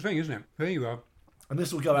 No, that's the thing, isn't it? Here you are. And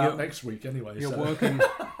this will go out You're- next week anyway. You're so. working.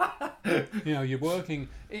 You're working.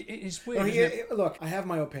 It's weird. No, Isn't it? look, I have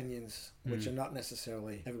my opinions, which are not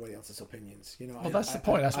necessarily everybody else's opinions. You know, Well, that's I- the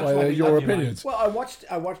point. That's that's why why they're we your love you, mate. opinions. Well, I watched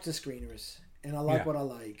the screeners, and I like Yeah. what I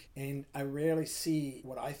like, and I rarely see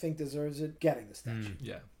what I think deserves it getting the statue.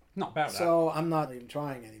 Yeah. Not about that. So I'm not even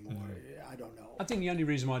trying anymore. I don't know. I think the only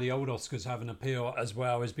reason why the old Oscars have an appeal as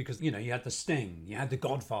well is because, you know, you had The Sting, you had The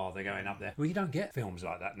Godfather going up there. Well, you don't get films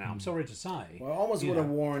like that now, I'm sorry to say. Well, I almost You would have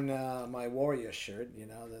know. worn my Warrior shirt, you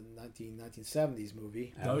know, the 1970s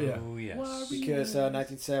movie. Oh, yeah. Oh, yes. Because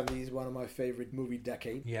 1970s is one of my favorite movie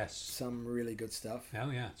decade. Yes. Some really good stuff. Oh,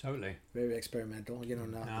 yeah, totally. Very experimental. You know,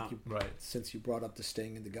 not Yeah. like you, Right. since you brought up The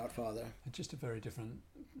Sting and The Godfather. Just a very different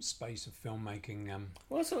space of filmmaking.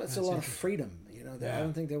 Well, also, it's a That's lot of interesting. freedom. You know, I Yeah.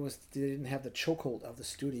 don't think they didn't have the chokehold of the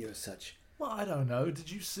studio as such. Well, I don't know. Did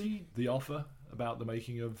you see The Offer about the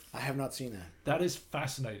making of... I have not seen that. That is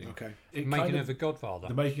fascinating. Okay. It Making kind of The Godfather.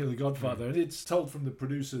 The making of The Godfather. And it's told from the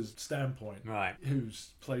producer's standpoint, Right. who's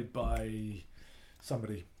played by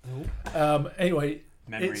somebody. Oh. Anyway,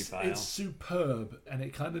 Memory it's fail. superb, and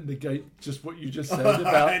it kind of negates just what you just said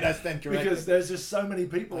about I stand corrected. because there's just so many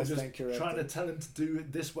people I just stand corrected. trying to tell him to do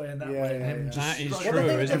it this way and that Yeah, way, and yeah, him yeah. just That is struggling. true,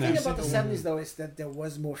 Well, the isn't thing it? about the 70s, though, is that there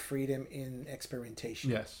was more freedom in experimentation.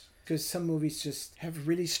 Yes. Because some movies just have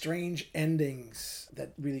really strange endings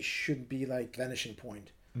that really shouldn't be like vanishing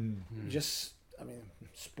point. Just, I mean,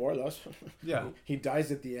 spoilers. Yeah. He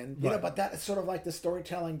dies at the end. You know, Right. but that is sort of like the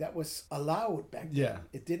storytelling that was allowed back then. Yeah.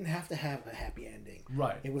 It didn't have to have a happy ending.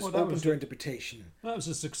 Right. It was Well, that open was to the- interpretation. That was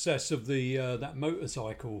the success of the that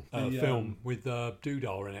motorcycle The, film with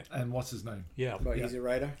Doodah in it. And what's his name? Yeah. About Yeah. Easy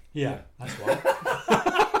Rider. Yeah, that's right.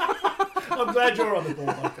 I'm glad you're on the board.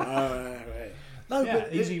 Michael. Right. No, Yeah,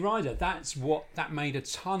 but Easy Rider. That made a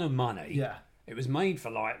ton of money. Yeah. It was made for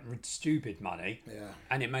like stupid money. Yeah.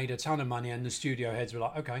 And it made a ton of money, and the studio heads were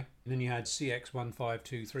like, okay. And then you had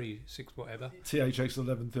CX15236, whatever. THX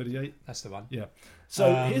 1138. That's the one. Yeah.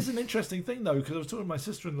 So Um, here's an interesting thing, though, because I was talking to my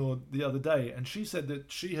sister-in-law the other day, and she said that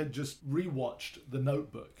she had just rewatched The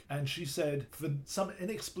Notebook, and she said for some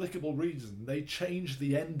inexplicable reason they changed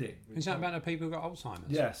the ending. Is that about the people who got Alzheimer's?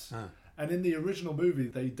 Yes. Oh, And in the original movie,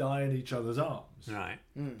 they die in each other's arms. right.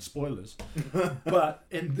 Spoilers. But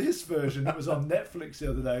in this version, it was on Netflix the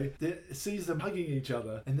other day, it sees them hugging each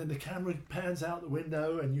other, and then the camera pans out the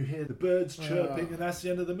window, and you hear the birds chirping, and that's the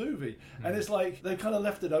end of the movie. And it's like, they kind of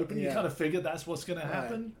left it open. You Yeah. kind of figured that's what's going to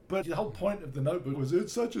happen. But the whole point of The Notebook was,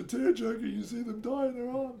 it's such a tearjerker, you see them die in their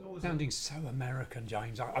arms. All this- Sounding so American,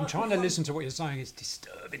 James. I'm trying to listen to what you're saying. It's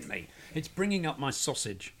disturbing me. It's bringing up my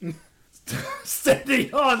sausage.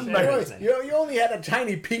 steady on, mate. You only had a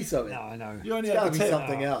tiny piece of it. No, I know. You only It's got had to the be tip.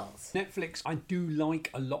 something else. Netflix, I do like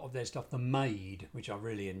a lot of their stuff. The Maid, which I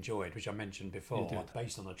really enjoyed, which I mentioned before,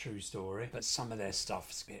 based on a true story. But some of their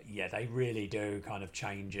stuff, yeah, they really do kind of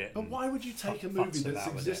change it. But why would you take a movie that's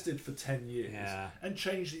existed for 10 years and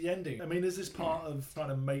change the ending? I mean, is this part of trying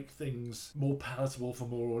to make things more palatable for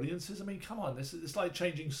more audiences? I mean, come on, it's like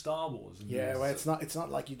changing Star Wars. Well, it's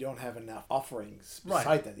not like you don't have enough offerings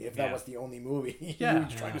beside that. If that was the only movie you were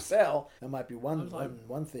trying to sell, that might be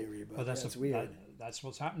one theory, but that's weird. That's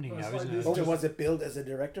what's happening now, isn't it? Or was it billed as a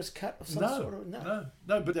director's cut of some sort? No,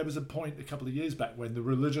 but there was a point a couple of years back when the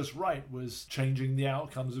religious right was changing the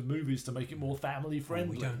outcomes of movies to make it more family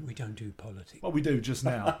friendly. We don't do politics. Well, we do just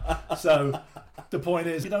now. So the point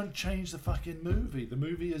is, you don't change the fucking movie. The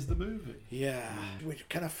movie is the movie. Yeah, which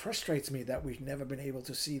kind of frustrates me that we've never been able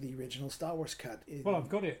to see the original Star Wars cut. Well, I've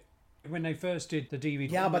got it. When they first did the DVD.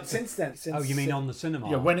 Yeah, but since then. You mean on the cinema?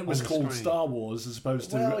 Yeah, when it was called Star Wars as opposed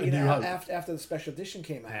to A New Hope. After the special edition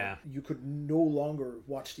came out, you could no longer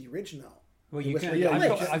watch the original. Well, you can.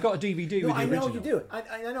 I've got a DVD with the original. I know you do.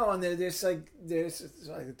 I know, and there's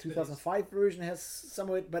the 2005 version has some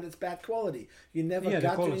of it, but it's bad quality. You never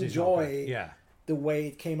got to enjoy the way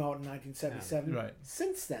it came out in 1977. Right.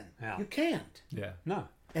 Since then, you can't. Yeah. No.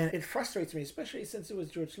 And it frustrates me, especially since it was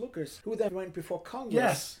George Lucas who then went before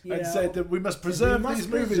Congress. And said that we must preserve these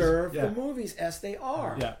movies. Preserve the movies as they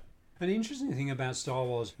are. Yeah. And the interesting thing about Star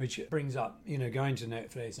Wars, which brings up, going to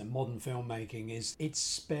Netflix and modern filmmaking, is its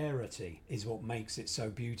sparity is what makes it so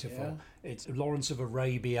beautiful. Yeah. It's Lawrence of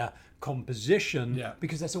Arabia composition,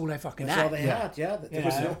 because that's all they fucking had. That's all they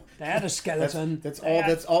had, they had a skeleton. That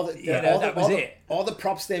was it. All the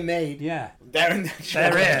props they made. They're in that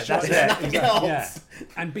shot. That's it. Yeah.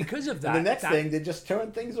 And because of that, the next thing, they just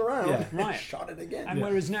turned things around and shot it again. And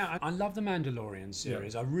whereas now, I love the Mandalorian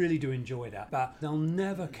series. I really do enjoy that. But they'll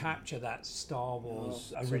never capture that Star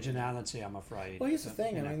Wars originality, I'm afraid. Well, here's the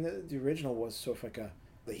thing. I mean, the original was sort of like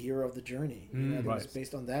the hero of the journey. It was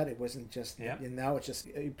based on that. It wasn't just. And now it's just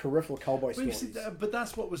peripheral cowboy stories. But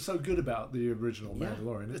that's what was so good about the original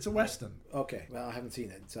Mandalorian. It's a western. Okay, well, I haven't seen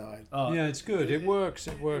it, so. It's good. It works.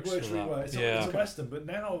 It works really well. It's a western, but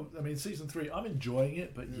now, I mean, season 3, I'm enjoying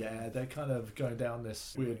it. But they're kind of going down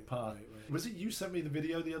this weird path. Was it you sent me the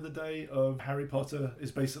video the other day of Harry Potter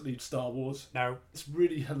is basically Star Wars? No. It's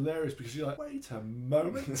really hilarious because you're like, wait a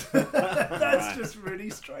moment. That's just really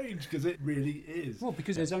strange because it really is. Well,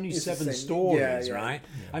 because there's only 7 stories, right?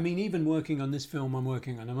 Yeah. I mean, even working on this film I'm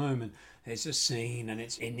working on at the moment, there's a scene and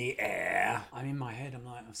it's in the air. I'm in my head, I'm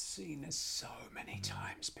like, I've seen this so many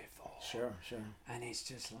times before. Sure. And it's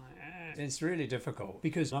just like, it's really difficult.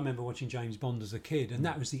 Because I remember watching James Bond as a kid, and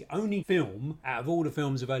that was the only film, out of all the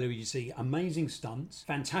films available, you see amazing stunts,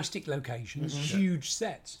 fantastic locations, huge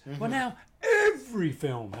sets. Well, now, every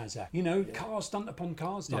film has that. Car stunt upon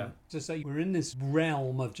car stunt. To say we're in this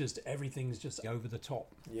realm of just everything's just over the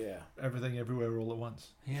top. Yeah. Everything, everywhere, all at once.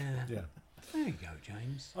 Yeah. There you go,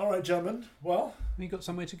 James. All right, gentlemen. Well, you got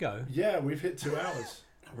somewhere to go? Yeah, we've hit 2 hours.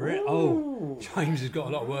 Oh, James has got a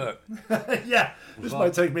lot of work. This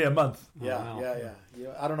might take me a month. Yeah.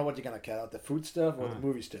 I don't know what you're going to cut out, the food stuff or the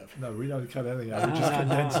movie stuff. No, we don't cut anything out. We just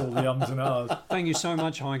condense all the ums and ahs. Thank you so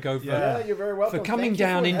much, Heiko, you're very welcome. for coming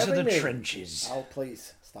down into the trenches. Oh,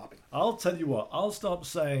 please, stop it. I'll tell you what, I'll stop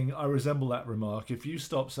saying I resemble that remark if you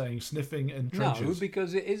stop saying sniffing and trenches. No,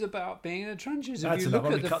 because it is about being in the trenches. That's enough.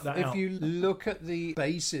 If you look at the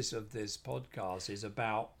basis of this podcast is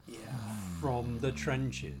about from the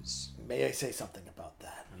trenches. May I say something about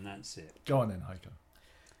that? And that's it. Go on then, Heiko.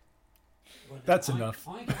 That's enough.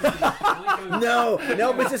 No,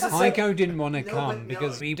 but this is Heiko didn't want to come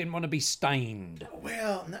because he didn't want to be stained.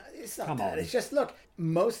 Well, no, it's not that. It's just, look,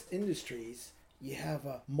 most industries, you have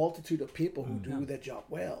a multitude of people who do their job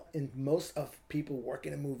well. And most of people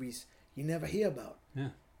working in movies, you never hear about. Yeah.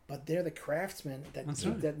 But they're the craftsmen that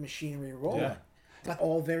keep that machinery rolling. Yeah. But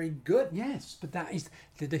all very good. Yes, but that is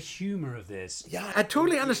the humour of this. Yeah, I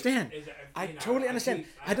totally understand. I totally understand.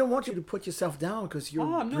 I don't want you to put yourself down because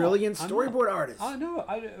you're a brilliant storyboard artist. I know.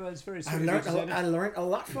 It's very sweet. I learned a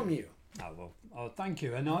lot from you. Thank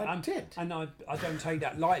you. And I did. And I don't take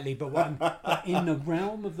that lightly, but in the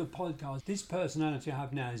realm of the podcast, this personality I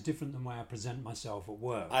have now is different than the way I present myself at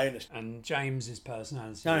work. I understand. And James's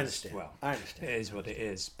personality I understand. I understand. It is what it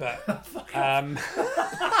is. But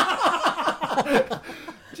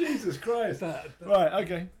Jesus Christ. Right,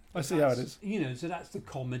 okay. I see how it is. You know, so that's the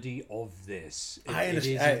comedy of this. I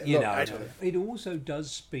understand. It also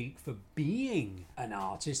does speak for being an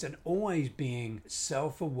artist and always being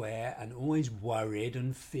self-aware and always worried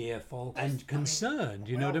and fearful and concerned.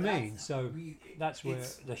 You know what I mean? So that's where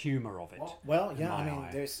the humour of it. Well, yeah. I mean,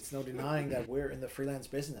 there's no denying that we're in the freelance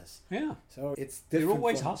business. Yeah. So it's different. You're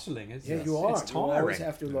always hustling. You are. It's tiring. You always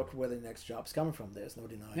have to look where the next job's coming from. There's no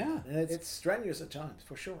denying. Yeah. That. And it's strenuous at times,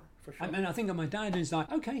 for sure. I mean, I think of my dad, and it's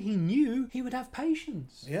like, okay, he knew he would have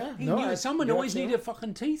patience. Yeah, he knew someone always needed a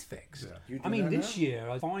fucking teeth fixed. Yeah. I mean, this year,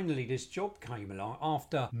 finally, this job came along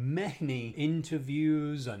after many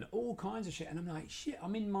interviews and all kinds of shit, and I'm like, shit,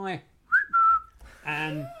 I'm in my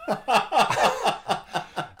and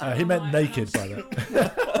he meant naked by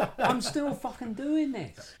that. I'm still fucking doing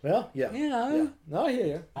this. Well, yeah. You know. Yeah. No, I hear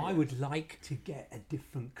you. I would like to get a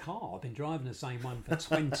different car. I've been driving the same one for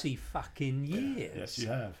 20 fucking years. Yes, you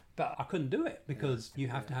have. But I couldn't do it because you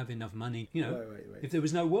have to have enough money. You know, Right. if there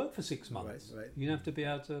was no work for 6 months, Right. you'd have to be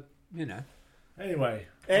able to, you know. Anyway,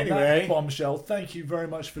 on that bombshell, thank you very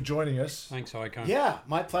much for joining us. Thanks, Heiko. Yeah,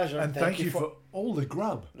 my pleasure. And thank you for all the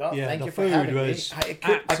grub. Well, Yeah, thank the you for food having was me.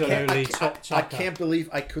 absolutely I can't believe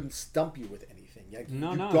I couldn't stump you with anything.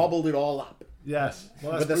 No. You gobbled it all up. Yes.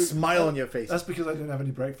 Well, with a smile on your face. That's because I didn't have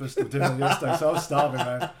any breakfast or dinner yesterday, so I was starving,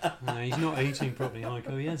 man. No, he's not eating properly,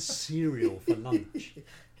 Heiko. He has cereal for lunch.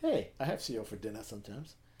 Hey, I have cereal for dinner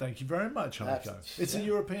sometimes. Thank you very much, Heiko. It's a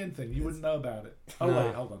European thing. You wouldn't know about it. Oh, No.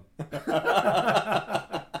 wait, hold on.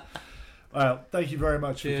 Well, thank you very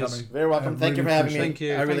much for coming. Very welcome. Thank you for having me. Thank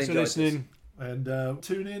you. I really Thanks for enjoyed listening. This. And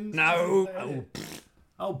tune in. No.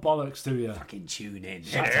 Oh, bollocks to you. Fucking tune in.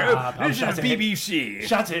 Shut up. This is Shut it. BBC.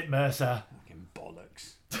 Shut it, Mercer. Fucking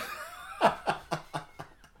bollocks.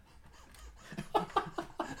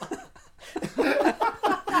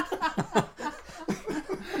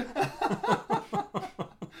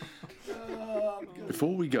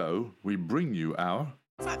 Before we go, we bring you our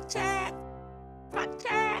Fact check. Fact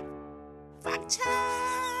check. Fact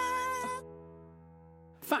check.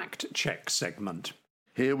 Fact check segment.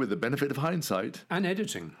 Here with the benefit of hindsight, And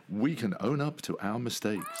editing. we can own up to our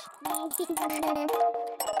mistakes.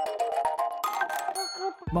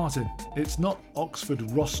 Martin, it's not Oxford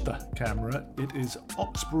roster camera, it is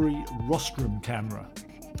Oxbury rostrum camera.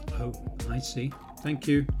 Oh, I see. Thank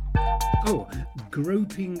you. Oh,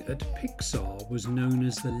 groping at Pixar was known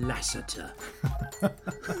as the Lasseter.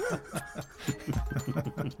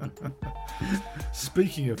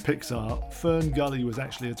 Speaking of Pixar, Fern Gully was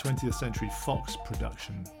actually a 20th Century Fox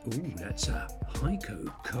production. Ooh, that's a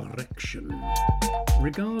Heiko correction.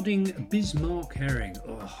 Regarding Bismarck herring,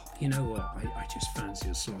 oh, you know what? I just fancy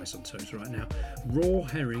a slice on toast right now. Raw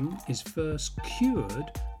herring is first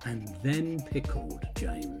cured and then pickled,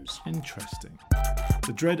 James. Interesting.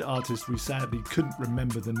 The dread artist we sadly couldn't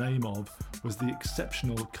remember the name of was the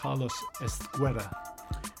exceptional Carlos Esquerra.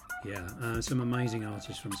 Yeah, some amazing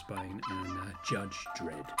artists from Spain and Judge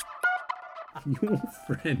Dredd. Your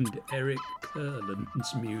friend Eric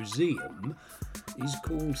Kurland's museum is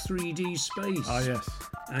called 3D Space. Ah, yes.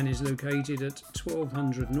 And is located at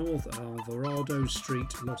 1200 North Alvarado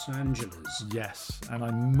Street, Los Angeles. Yes, and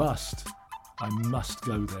I must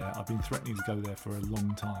go there. I've been threatening to go there for a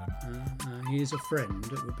long time. Here's a friend,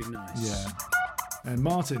 it would be nice. Yeah. And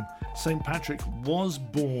Martin, St. Patrick was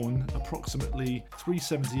born approximately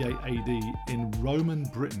 378 AD in Roman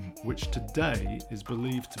Britain, which today is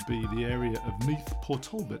believed to be the area of Neath Port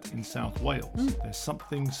Talbot in South Wales. There's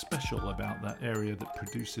something special about that area that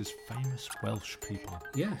produces famous Welsh people.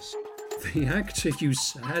 Yes. The actor you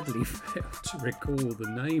sadly failed to recall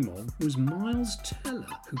the name of was Miles Teller,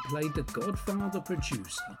 who played the Godfather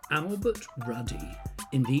producer Albert Ruddy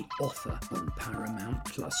in The Offer on Paramount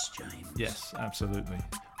Plus, James. Yes, absolutely.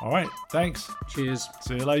 All right, thanks. Cheers.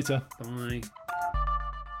 See you later. Bye.